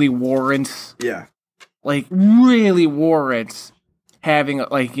really warrants, having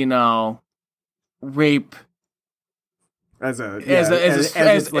rape as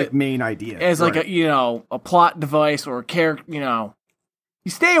its main idea, as a plot device or a character. You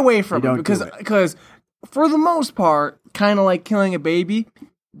stay away from it because for the most part, kind of like killing a baby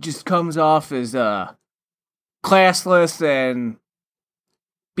just comes off as classless and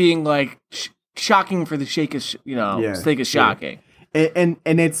being shocking for the sake of shocking. And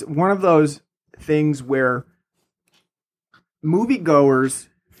it's one of those things where moviegoers,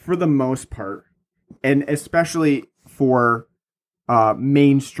 for the most part, and especially for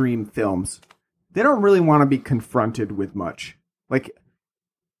mainstream films, they don't really want to be confronted with much.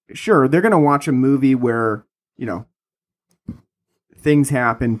 Sure, they're going to watch a movie where, things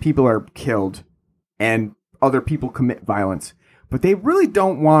happen, people are killed, and other people commit violence. But they really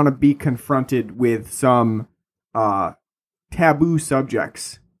don't want to be confronted with some taboo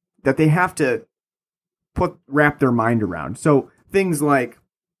subjects that they have to wrap their mind around. So things like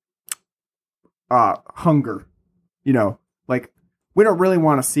hunger, we don't really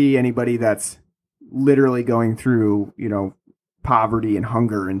want to see anybody that's literally going through, poverty and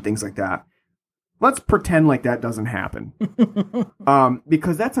hunger and things like that. Let's pretend like that doesn't happen.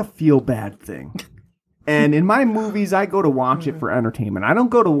 Because that's a feel-bad thing. And in my movies, I go to watch it for entertainment. I don't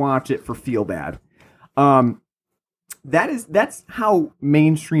go to watch it for feel-bad. That's how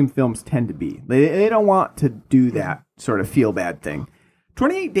mainstream films tend to be. They don't want to do that sort of feel-bad thing.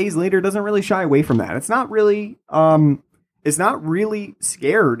 28 Days Later doesn't really shy away from that. It's not really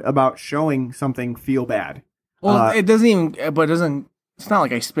scared about showing something feel-bad. Well, it doesn't even, but it doesn't. It's not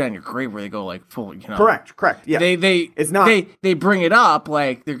like I Spit on Your Grave where they go full, Correct. Yeah. It's not. They bring it up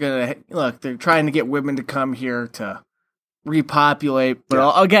like they're trying to get women to come here to repopulate.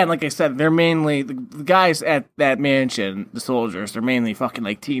 But again, like I said, they're mainly the guys at that mansion, the soldiers. They're mainly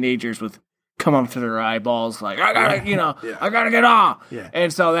fucking teenagers with come up to their eyeballs, I gotta get off. Yeah.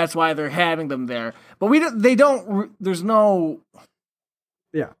 And so that's why they're having them there. But there's no.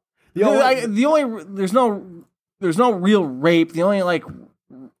 Yeah. There's no real rape. The only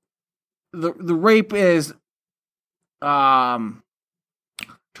the rape is trying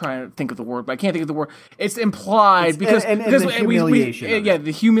to think of the word, but I can't think of the word. It's implied because the humiliation.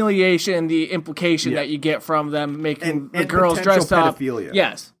 The humiliation, the implication that you get from them making the girls dressed up. Pedophilia.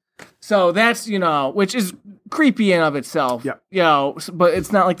 Yes. So that's, which is creepy in of itself. Yeah. But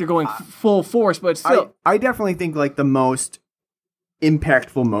it's not like they're going full force, but still. I definitely think like the most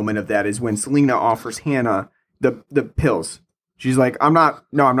impactful moment of that is when Selena offers Hannah the pills. She's like, I'm not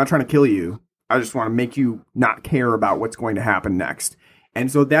trying to kill you. I just want to make you not care about what's going to happen next.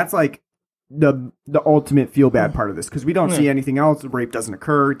 And so that's like the ultimate feel bad part of this, because we don't see anything else. The rape doesn't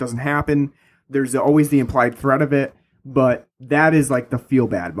occur. It doesn't happen. There's always the implied threat of it. But that is like the feel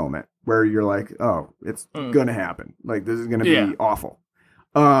bad moment where you're like, oh, it's going to happen. Like, this is going to be awful.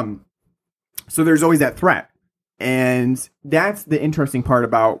 So there's always that threat. And that's the interesting part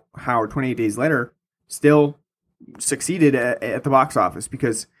about how 28 Days Later still succeeded at the box office,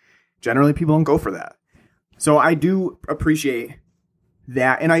 because generally people don't go for that. So I do appreciate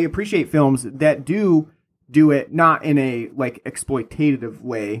that. And I appreciate films that do it not in a like exploitative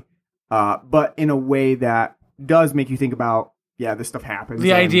way, but in a way that does make you think about, this stuff happens.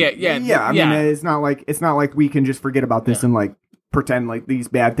 The idea, I mean, it's not like we can just forget about this and like pretend like these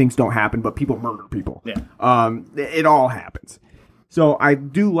bad things don't happen, but people murder people. Yeah. It all happens. So I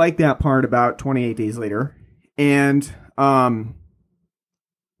do like that part about 28 Days Later. And I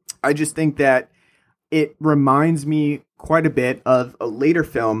just think that it reminds me quite a bit of a later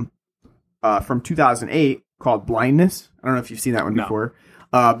film from 2008 called Blindness. I don't know if you've seen that one before.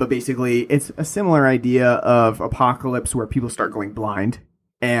 But basically, it's a similar idea of apocalypse where people start going blind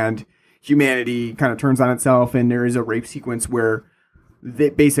and humanity kind of turns on itself. And there is a rape sequence where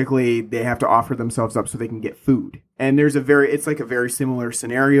they have to offer themselves up so they can get food. And it's like a very similar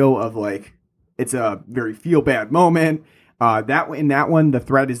scenario of like, it's a very feel bad moment. In that one, the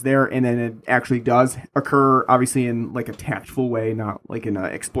threat is there, and then it actually does occur, obviously in like a tactful way, not like in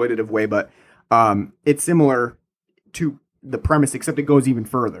an exploitative way, but it's similar to the premise, except it goes even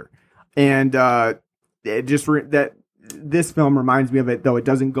further. And that this film reminds me of it, though it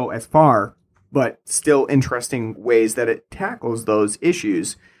doesn't go as far, but still interesting ways that it tackles those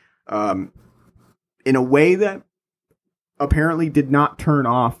issues in a way that apparently did not turn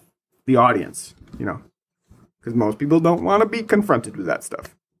off the audience, because most people don't want to be confronted with that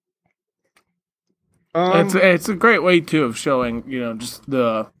stuff. It's a great way too of showing, just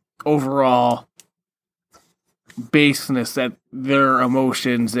the overall baseness that their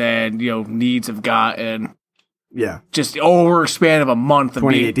emotions and needs have gotten. Yeah, just over a span of a month of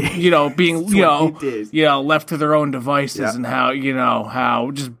being, being days. Left to their own devices, and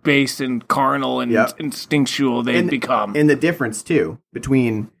how just base and carnal and instinctual they've become. And the difference too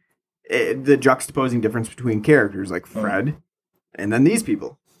between the juxtaposing difference between characters like Fred and then these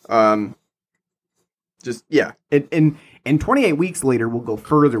people. And 28 Weeks Later, we'll go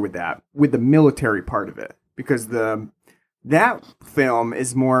further with that, with the military part of it, because that film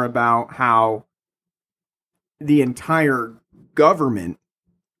is more about how the entire government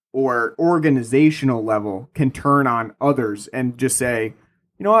or organizational level can turn on others and just say,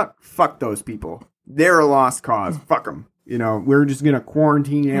 you know what, fuck those people. They're a lost cause. Fuck them. We're just going to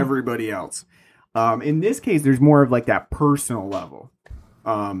quarantine everybody else. In this case, there's more of like that personal level,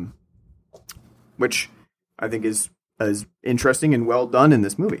 which I think is interesting and well done in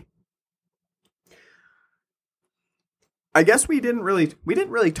this movie. I guess we didn't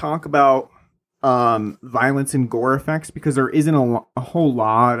really talk about violence and gore effects, because there isn't a whole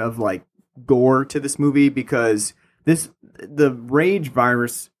lot of like gore to this movie, because the rage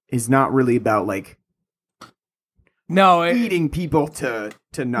virus is not really about like eating people to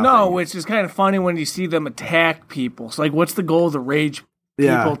nothing. No, which is kind of funny when you see them attack people. It's like, what's the goal of the rage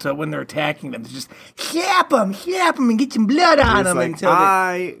people to when they're attacking them? To just yap them, and get some blood on them until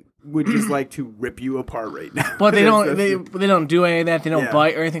I would just like to rip you apart right now. But they don't. They don't do any of that. They don't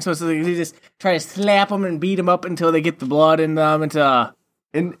bite or anything. So they just try to slap them and beat them up until they get the blood in them.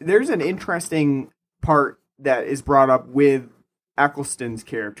 And there's an interesting part that is brought up with Eccleston's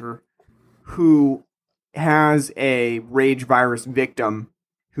character, who has a rage virus victim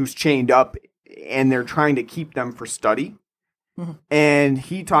who's chained up, and they're trying to keep them for study. Mm-hmm. And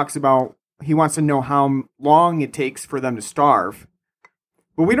he talks about he wants to know how long it takes for them to starve.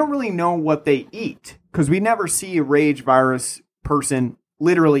 But we don't really know what they eat, because we never see a rage virus person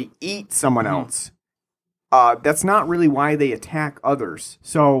literally eat someone else. That's not really why they attack others.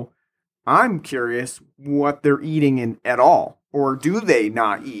 So I'm curious what they're eating at all. Or do they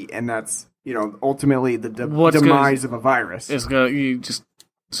not eat? And that's, ultimately the demise of a virus. You just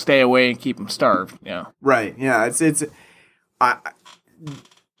stay away and keep them starved. Yeah. Right. Yeah.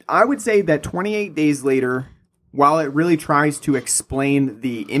 I would say that 28 Days Later, while it really tries to explain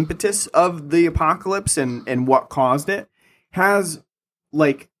the impetus of the apocalypse and what caused it, has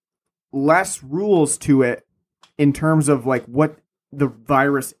like less rules to it in terms of like what the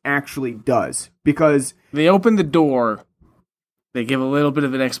virus actually does, because they open the door, they give a little bit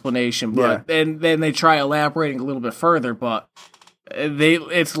of an explanation, but then they try elaborating a little bit further, but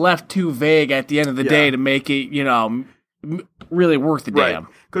it's left too vague at the end of the day to make it, really worth the damn.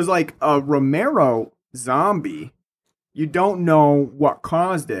 Because like a Romero zombie, you don't know what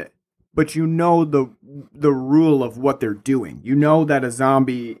caused it, but you know the rule of what they're doing. You know that a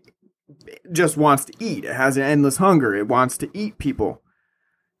zombie just wants to eat. It has an endless hunger. It wants to eat people.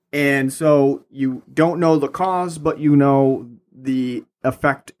 And so you don't know the cause, but you know the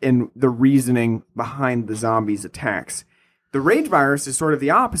effect and the reasoning behind the zombies' attacks. The rage virus is sort of the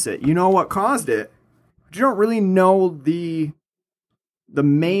opposite. You know what caused it, but you don't really know the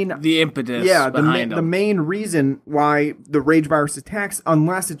impetus behind the main reason why the rage virus attacks,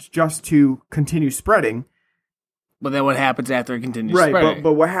 unless it's just to continue spreading. But then what happens after it continues spreading?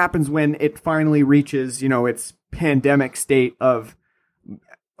 But what happens when it finally reaches, its pandemic state of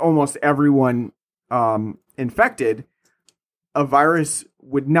almost everyone infected? A virus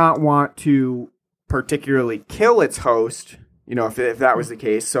would not want to particularly kill its host, if that was the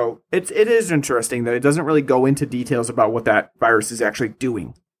case. So it is interesting that it doesn't really go into details about what that virus is actually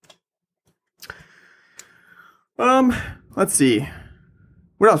doing. Let's see.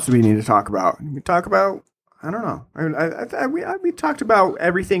 What else do we need to talk about? We talk about, I don't know. We talked about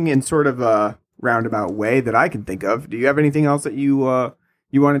everything in sort of a roundabout way that I can think of. Do you have anything else that you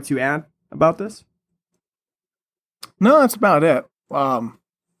wanted to add about this? No, that's about it.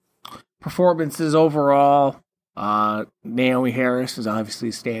 Performances overall, Naomi Harris is obviously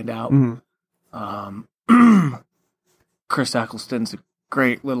a standout. Mm-hmm. Chris Eccleston's a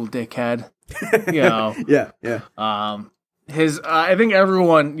great little dickhead. Yeah. I think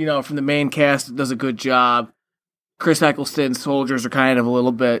everyone, from the main cast does a good job. Chris Eccleston's soldiers are kind of a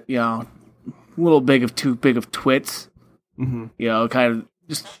little bit, too big of twits. Mm-hmm. Kind of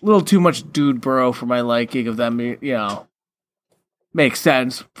just a little too much dude bro for my liking of them, makes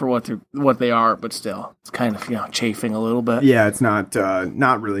sense for what they are, but still, it's kind of, chafing a little bit. Yeah, it's not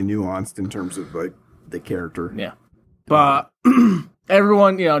really nuanced in terms of like the character. Yeah. But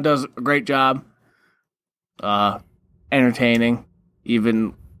everyone, does a great job. Entertaining,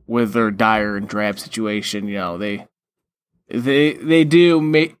 even with their dire and drab situation. They do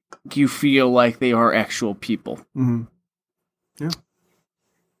make you feel like they are actual people. Mm-hmm. Yeah.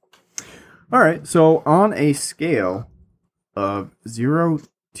 All right. So on a scale of 0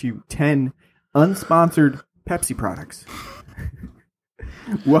 to 10 unsponsored Pepsi products,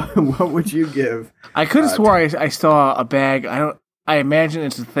 what would you give? I could have swore I saw a bag. I imagine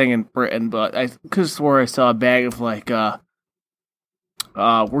it's a thing in Britain, but I could have swore I saw a bag of like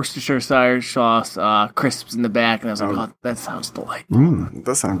Worcestershire sauce crisps in the back, and I was like, "Oh, that sounds delightful." It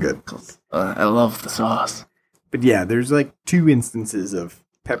does sound good. I love the sauce. But yeah, there's like 2 instances of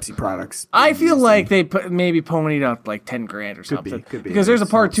Pepsi products. I feel like they maybe ponied up like $10,000 or something. Could be. Because there's a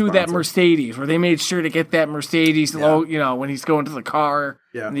part 2 that Mercedes where they made sure to get that Mercedes logo, when he's going to the car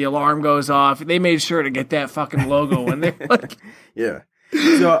and the alarm goes off. They made sure to get that fucking logo in there. Yeah.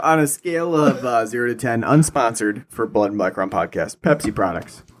 So on a scale of 0 to 10 unsponsored for Blood and Black Rum Podcast Pepsi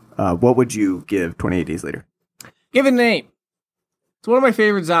products, what would you give 28 Days Later? Give it an 8. It's one of my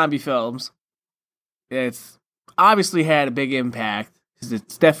favorite zombie films. It's obviously had a big impact.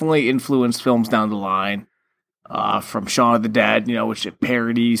 It's definitely influenced films down the line, from Shaun of the Dead, which it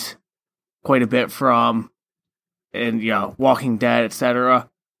parodies quite a bit from, and Walking Dead, etc.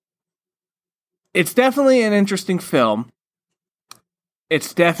 It's definitely an interesting film.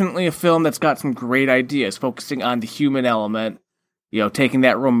 It's definitely a film that's got some great ideas, focusing on the human element, taking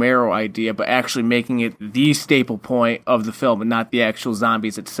that Romero idea, but actually making it the staple point of the film and not the actual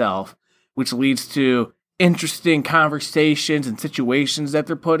zombies itself, which leads to interesting conversations and situations that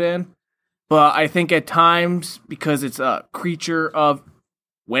they're put in. But I think at times, because it's a creature of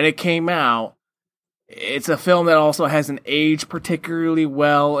when it came out, it's a film that also hasn't aged particularly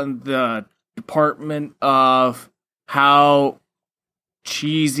well in the department of how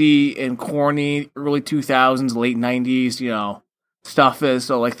cheesy and corny early 2000s, late 90s, stuff is.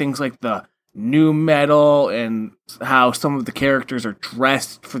 So like things like the nu metal and how some of the characters are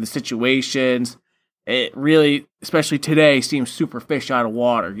dressed for the situations. It really, especially today, seems super fish out of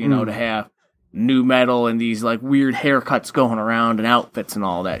water, to have nu metal and these like weird haircuts going around and outfits and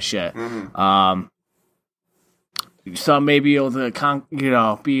all that shit. Mm-hmm. Some may be able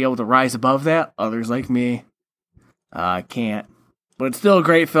to, be able to rise above that. Others, like me, can't. But it's still a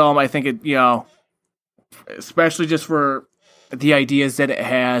great film. I think it, especially just for the ideas that it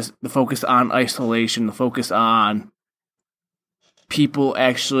has, the focus on isolation, the focus on people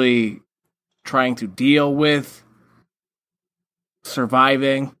actually trying to deal with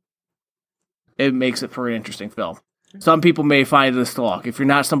surviving. It makes it for an interesting film. Some people may find it a slog. If you're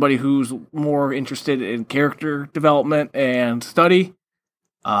not somebody who's more interested in character development and study,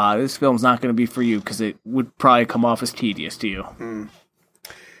 this film's not going to be for you because it would probably come off as tedious to you.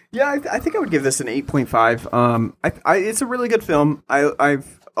 Yeah, I think I would give this an 8.5. It's a really good film.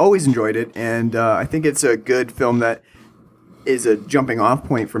 I've always enjoyed it, and I think it's a good film that is a jumping off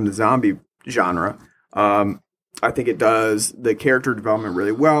point from the zombie genre. I think it does the character development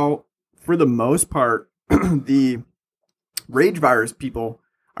really well. For the most part, the rage virus people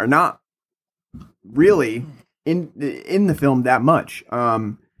are not really in the film that much.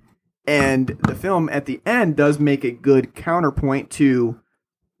 And the film at the end does make a good counterpoint to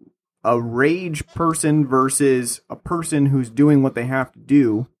a rage person versus a person who's doing what they have to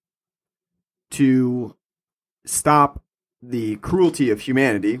do to stop the cruelty of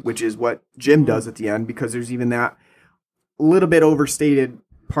humanity, which is what Jim does at the end, because there's even that little bit overstated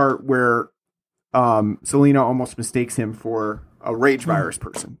part where Selena almost mistakes him for a rage virus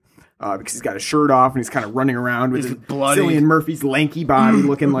person because he's got his shirt off and he's kind of running around with Cillian Murphy's lanky body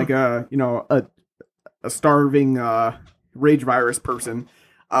looking like a starving rage virus person.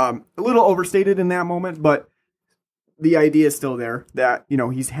 A little overstated in that moment, but the idea is still there that,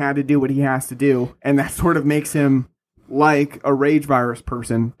 he's had to do what he has to do, and that sort of makes him like a rage virus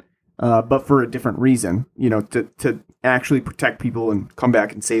person, but for a different reason, to actually protect people and come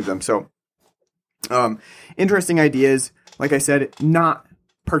back and save them. So, interesting ideas. Like I said, not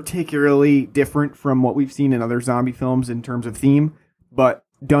particularly different from what we've seen in other zombie films in terms of theme, but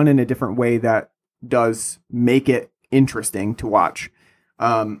done in a different way that does make it interesting to watch.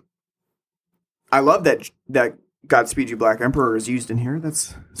 I love that Godspeed You Black Emperor is used in here.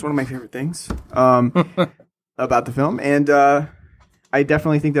 That's one of my favorite things about the film, and I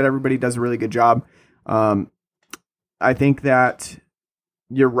definitely think that everybody does a really good job. I think that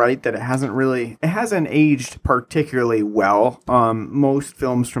you're right that it hasn't aged particularly well. Most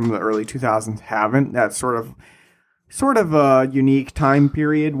films from the early 2000s haven't. That's sort of a unique time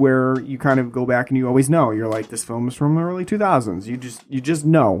period where you kind of go back and you always know. You're like, this film is from the early 2000s. You just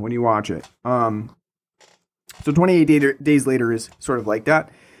know when you watch it. So 28 Days Later is sort of like that.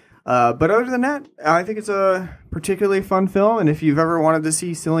 But other than that, I think it's a particularly fun film. And if you've ever wanted to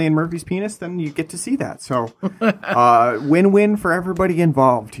see Cillian Murphy's penis, then you get to see that. So win-win for everybody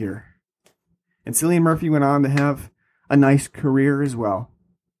involved here. And Cillian Murphy went on to have a nice career as well.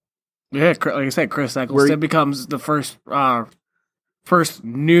 Yeah, like I said, Chris Eccleston becomes the first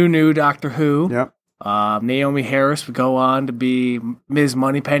new Doctor Who. Yep. Naomi Harris would go on to be Ms.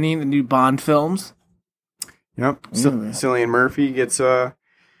 Moneypenny in the new Bond films. Yep. Cillian Murphy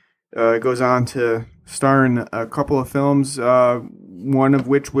goes on to star in a couple of films, one of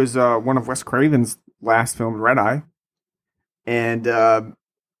which was one of Wes Craven's last films, Red Eye. And,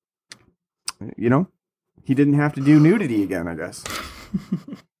 he didn't have to do nudity again, I guess.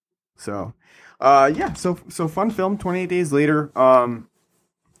 So, so fun film, 28 Days Later.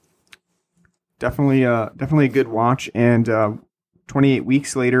 Definitely a good watch. And 28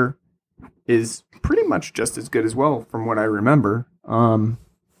 Weeks Later is pretty much just as good as well, from what I remember.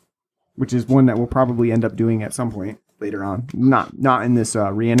 Which is one that we'll probably end up doing at some point later on. Not in this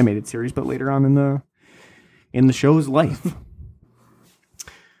reanimated series, but later on in the show's life.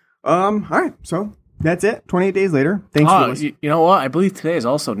 All right, so that's it. 28 Days Later. Thanks for listening. You know what? I believe today is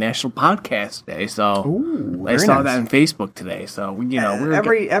also National Podcast Day. So I saw that on Facebook today. So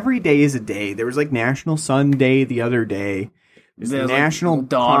every day is a day. There was like National Sun Day the other day. There's National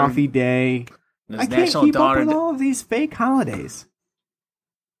Coffee Day. I can't keep up with all of these fake holidays.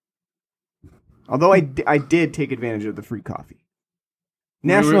 Although I did take advantage of the free coffee.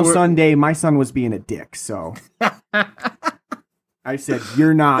 National Sunday, my son was being a dick, so I said,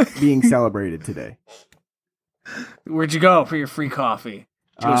 you're not being celebrated today. Where'd you go for your free coffee?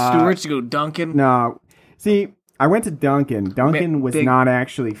 Did you go Stewart's? Did you go Dunkin'? No. See, I went to Dunkin'. Dunkin' was not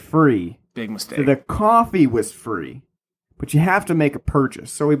actually free. Big mistake. So the coffee was free, but you have to make a purchase.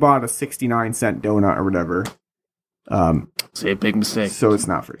 So we bought a 69-cent donut or whatever. Say a big mistake. So it's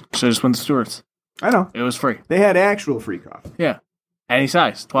not free. So just went to Stewart's. I know. It was free. They had actual free coffee. Yeah. Any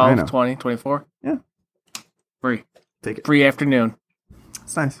size. 12, 20, 24. Yeah. Free. Take it. Free afternoon.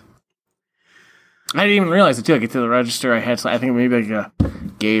 It's nice. I didn't even realize it, too. I get to the register. I had, I think maybe like a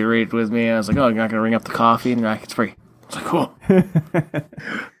Gatorade with me. I was like, oh, you're not going to ring up the coffee? And it's free. I was like, cool.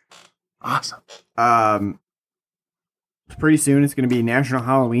 Awesome. pretty soon it's going to be National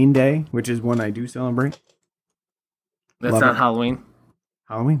Halloween Day, which is one I do celebrate. That's Love not it. Halloween.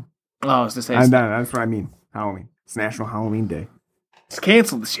 Halloween. Oh, I was to say That's what I mean. Halloween. It's National Halloween Day. it's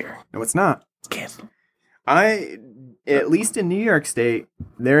canceled this year. No, it's not. It's canceled. At least in New York State,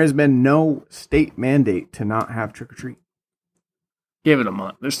 there has been no state mandate to not have trick or treat. Give it a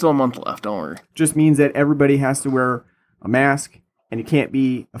month. There's still a month left. Don't worry. Just means that everybody has to wear a mask, and you can't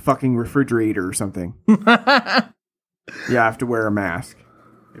be a fucking refrigerator or something. You have to wear a mask.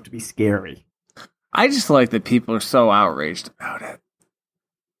 You have to be scary. I just like that people are so outraged about it.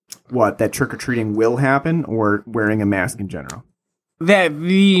 What, that trick or treating will happen, or wearing a mask in general? That they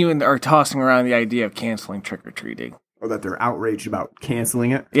even are tossing around the idea of canceling trick or treating. Or that they're outraged about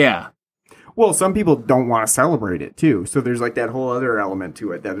canceling it? Yeah. Well, some people don't want to celebrate it too, so there's like that whole other element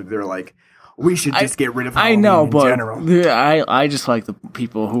to it that they're like, we should just get rid of Halloween I know, in but general. I just like the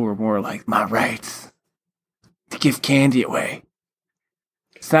people who are more like my rights to give candy away.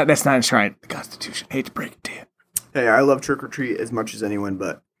 That's not enshrined in the Constitution. Hate to break it to you. Hey, I love trick or treat as much as anyone,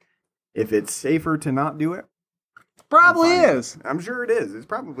 but if it's safer to not do it, Probably is. I'm sure it is. It's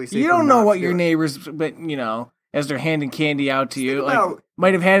probably safer. You don't not know to what do your it. neighbors, but as they're handing candy out to you, think about- like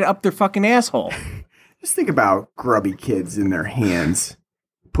might have had it up their fucking asshole. Just think about grubby kids in their hands,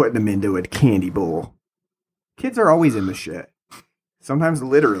 putting them into a candy bowl. Kids are always in the shit. Sometimes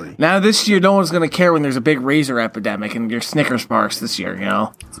literally. Now this year, no one's gonna care when there's a big razor epidemic and your Snickers bars this year.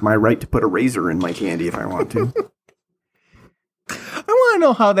 It's my right to put a razor in my candy if I want to. I want to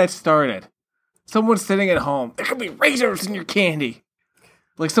know how that started. Someone's sitting at home. There could be razors in your candy.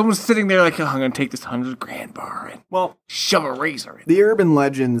 Like someone's sitting there, like, oh, I'm gonna take this $100,000 bar and Well, shove a razor in. the urban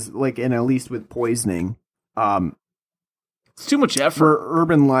legends, like, and at least with poisoning, It's too much effort. were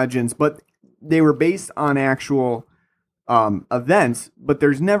urban legends, but they were based on actual events. But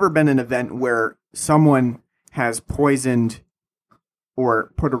there's never been an event where someone has poisoned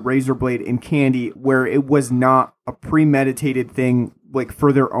or put a razor blade in candy where it was not a premeditated thing, like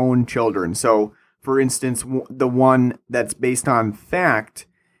for their own children. So, for instance, the one that's based on fact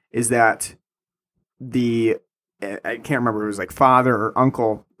is that I can't remember if it was like father or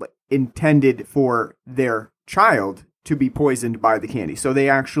uncle intended for their child to be poisoned by the candy. So they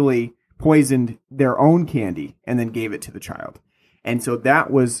actually poisoned their own candy and then gave it to the child. And so that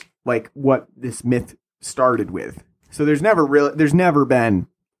was like what this myth started with. So there's never been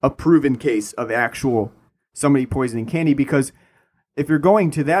a proven case of actual somebody poisoning candy, because if you're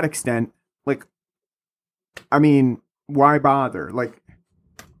going to that extent, like, I mean, why bother? Like,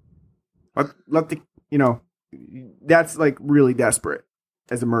 let the, that's like really desperate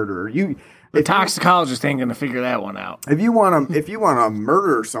as a murderer. The toxicologist ain't gonna figure that one out. If you want to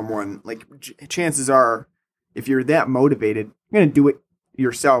murder someone, like, chances are, if you're that motivated, you're gonna do it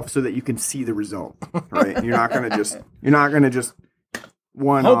yourself so that you can see the result, right? You're not gonna just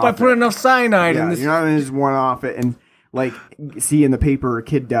one. Hope I put enough cyanide in this. You're not gonna just one off it and like see in the paper a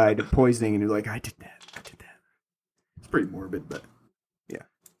kid died of poisoning, and you're like, I did that. It's pretty morbid, but yeah.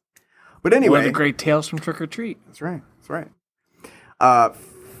 But anyway, One of the great tales from Trick or Treat. That's right.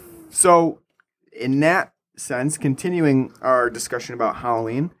 So in that sense, continuing our discussion about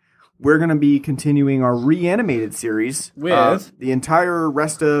Halloween, we're going to be continuing our Reanimated series With? the entire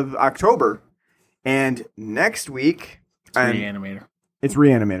rest of October. And next week, Reanimator. it's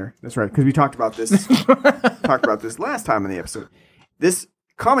Reanimator. That's right, because we talked about this last time in the episode. This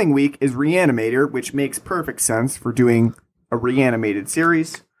coming week is Reanimator, which makes perfect sense for doing a Reanimated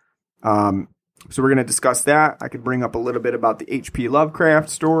series. So we're going to discuss that. I could bring up a little bit about the H.P. Lovecraft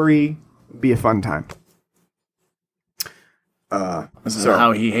story. It'd be a fun time. This is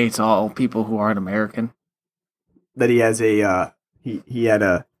how he hates all people who aren't American. That he has he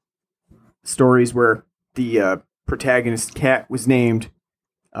had stories where the protagonist cat was named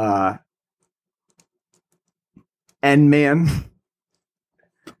N-Man.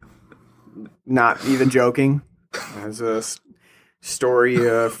 Not even joking. There's a story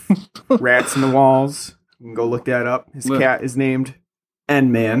of rats in the walls. You can go look that up. His cat is named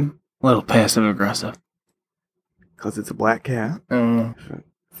N-Man. A little passive aggressive. Because it's a black cat. No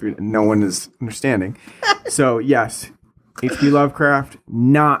one is understanding. So, yes, H.P. Lovecraft,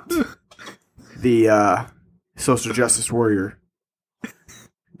 not the social justice warrior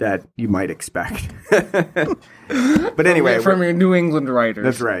that you might expect. But anyway, from your New England writers.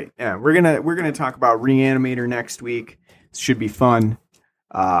 that's right. Yeah, we're gonna talk about Reanimator next week. It should be fun.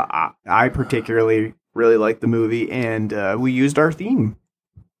 I particularly really like the movie, and we used our theme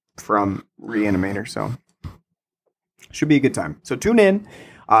from Reanimator, so should be a good time. So tune in.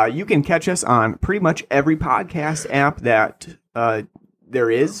 You can catch us on pretty much every podcast app that there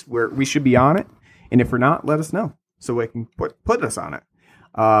is, where we should be on it. And if we're not, let us know. so it can put us on it.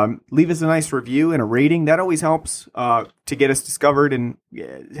 Leave us a nice review and a rating. That always helps to get us discovered and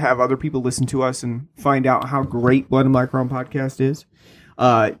have other people listen to us and find out how great Blood and Black Rum podcast is.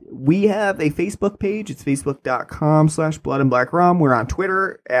 We have a Facebook page. It's facebook.com/Blood and Black Rum. We're on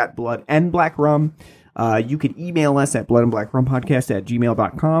Twitter at Blood and Black Rum. You can email us at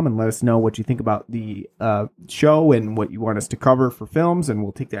bloodandblackrumpodcast@gmail.com and let us know what you think about the show and what you want us to cover for films, and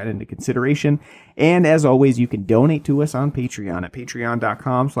we'll take that into consideration. And as always, you can donate to us on Patreon at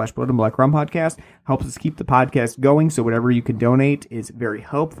patreon.com/bloodandblackrumpodcast. Helps us keep the podcast going, so whatever you can donate is very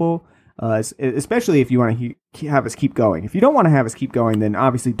helpful, especially if you want to have us keep going. If you don't want to have us keep going, then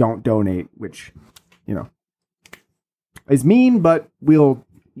obviously don't donate, which, is mean, but we'll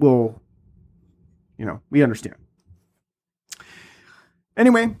we understand.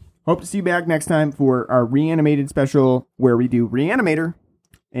 Anyway, hope to see you back next time for our Reanimated special where we do Reanimator.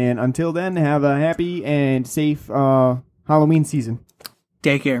 And until then, have a happy and safe Halloween season.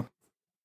 Take care.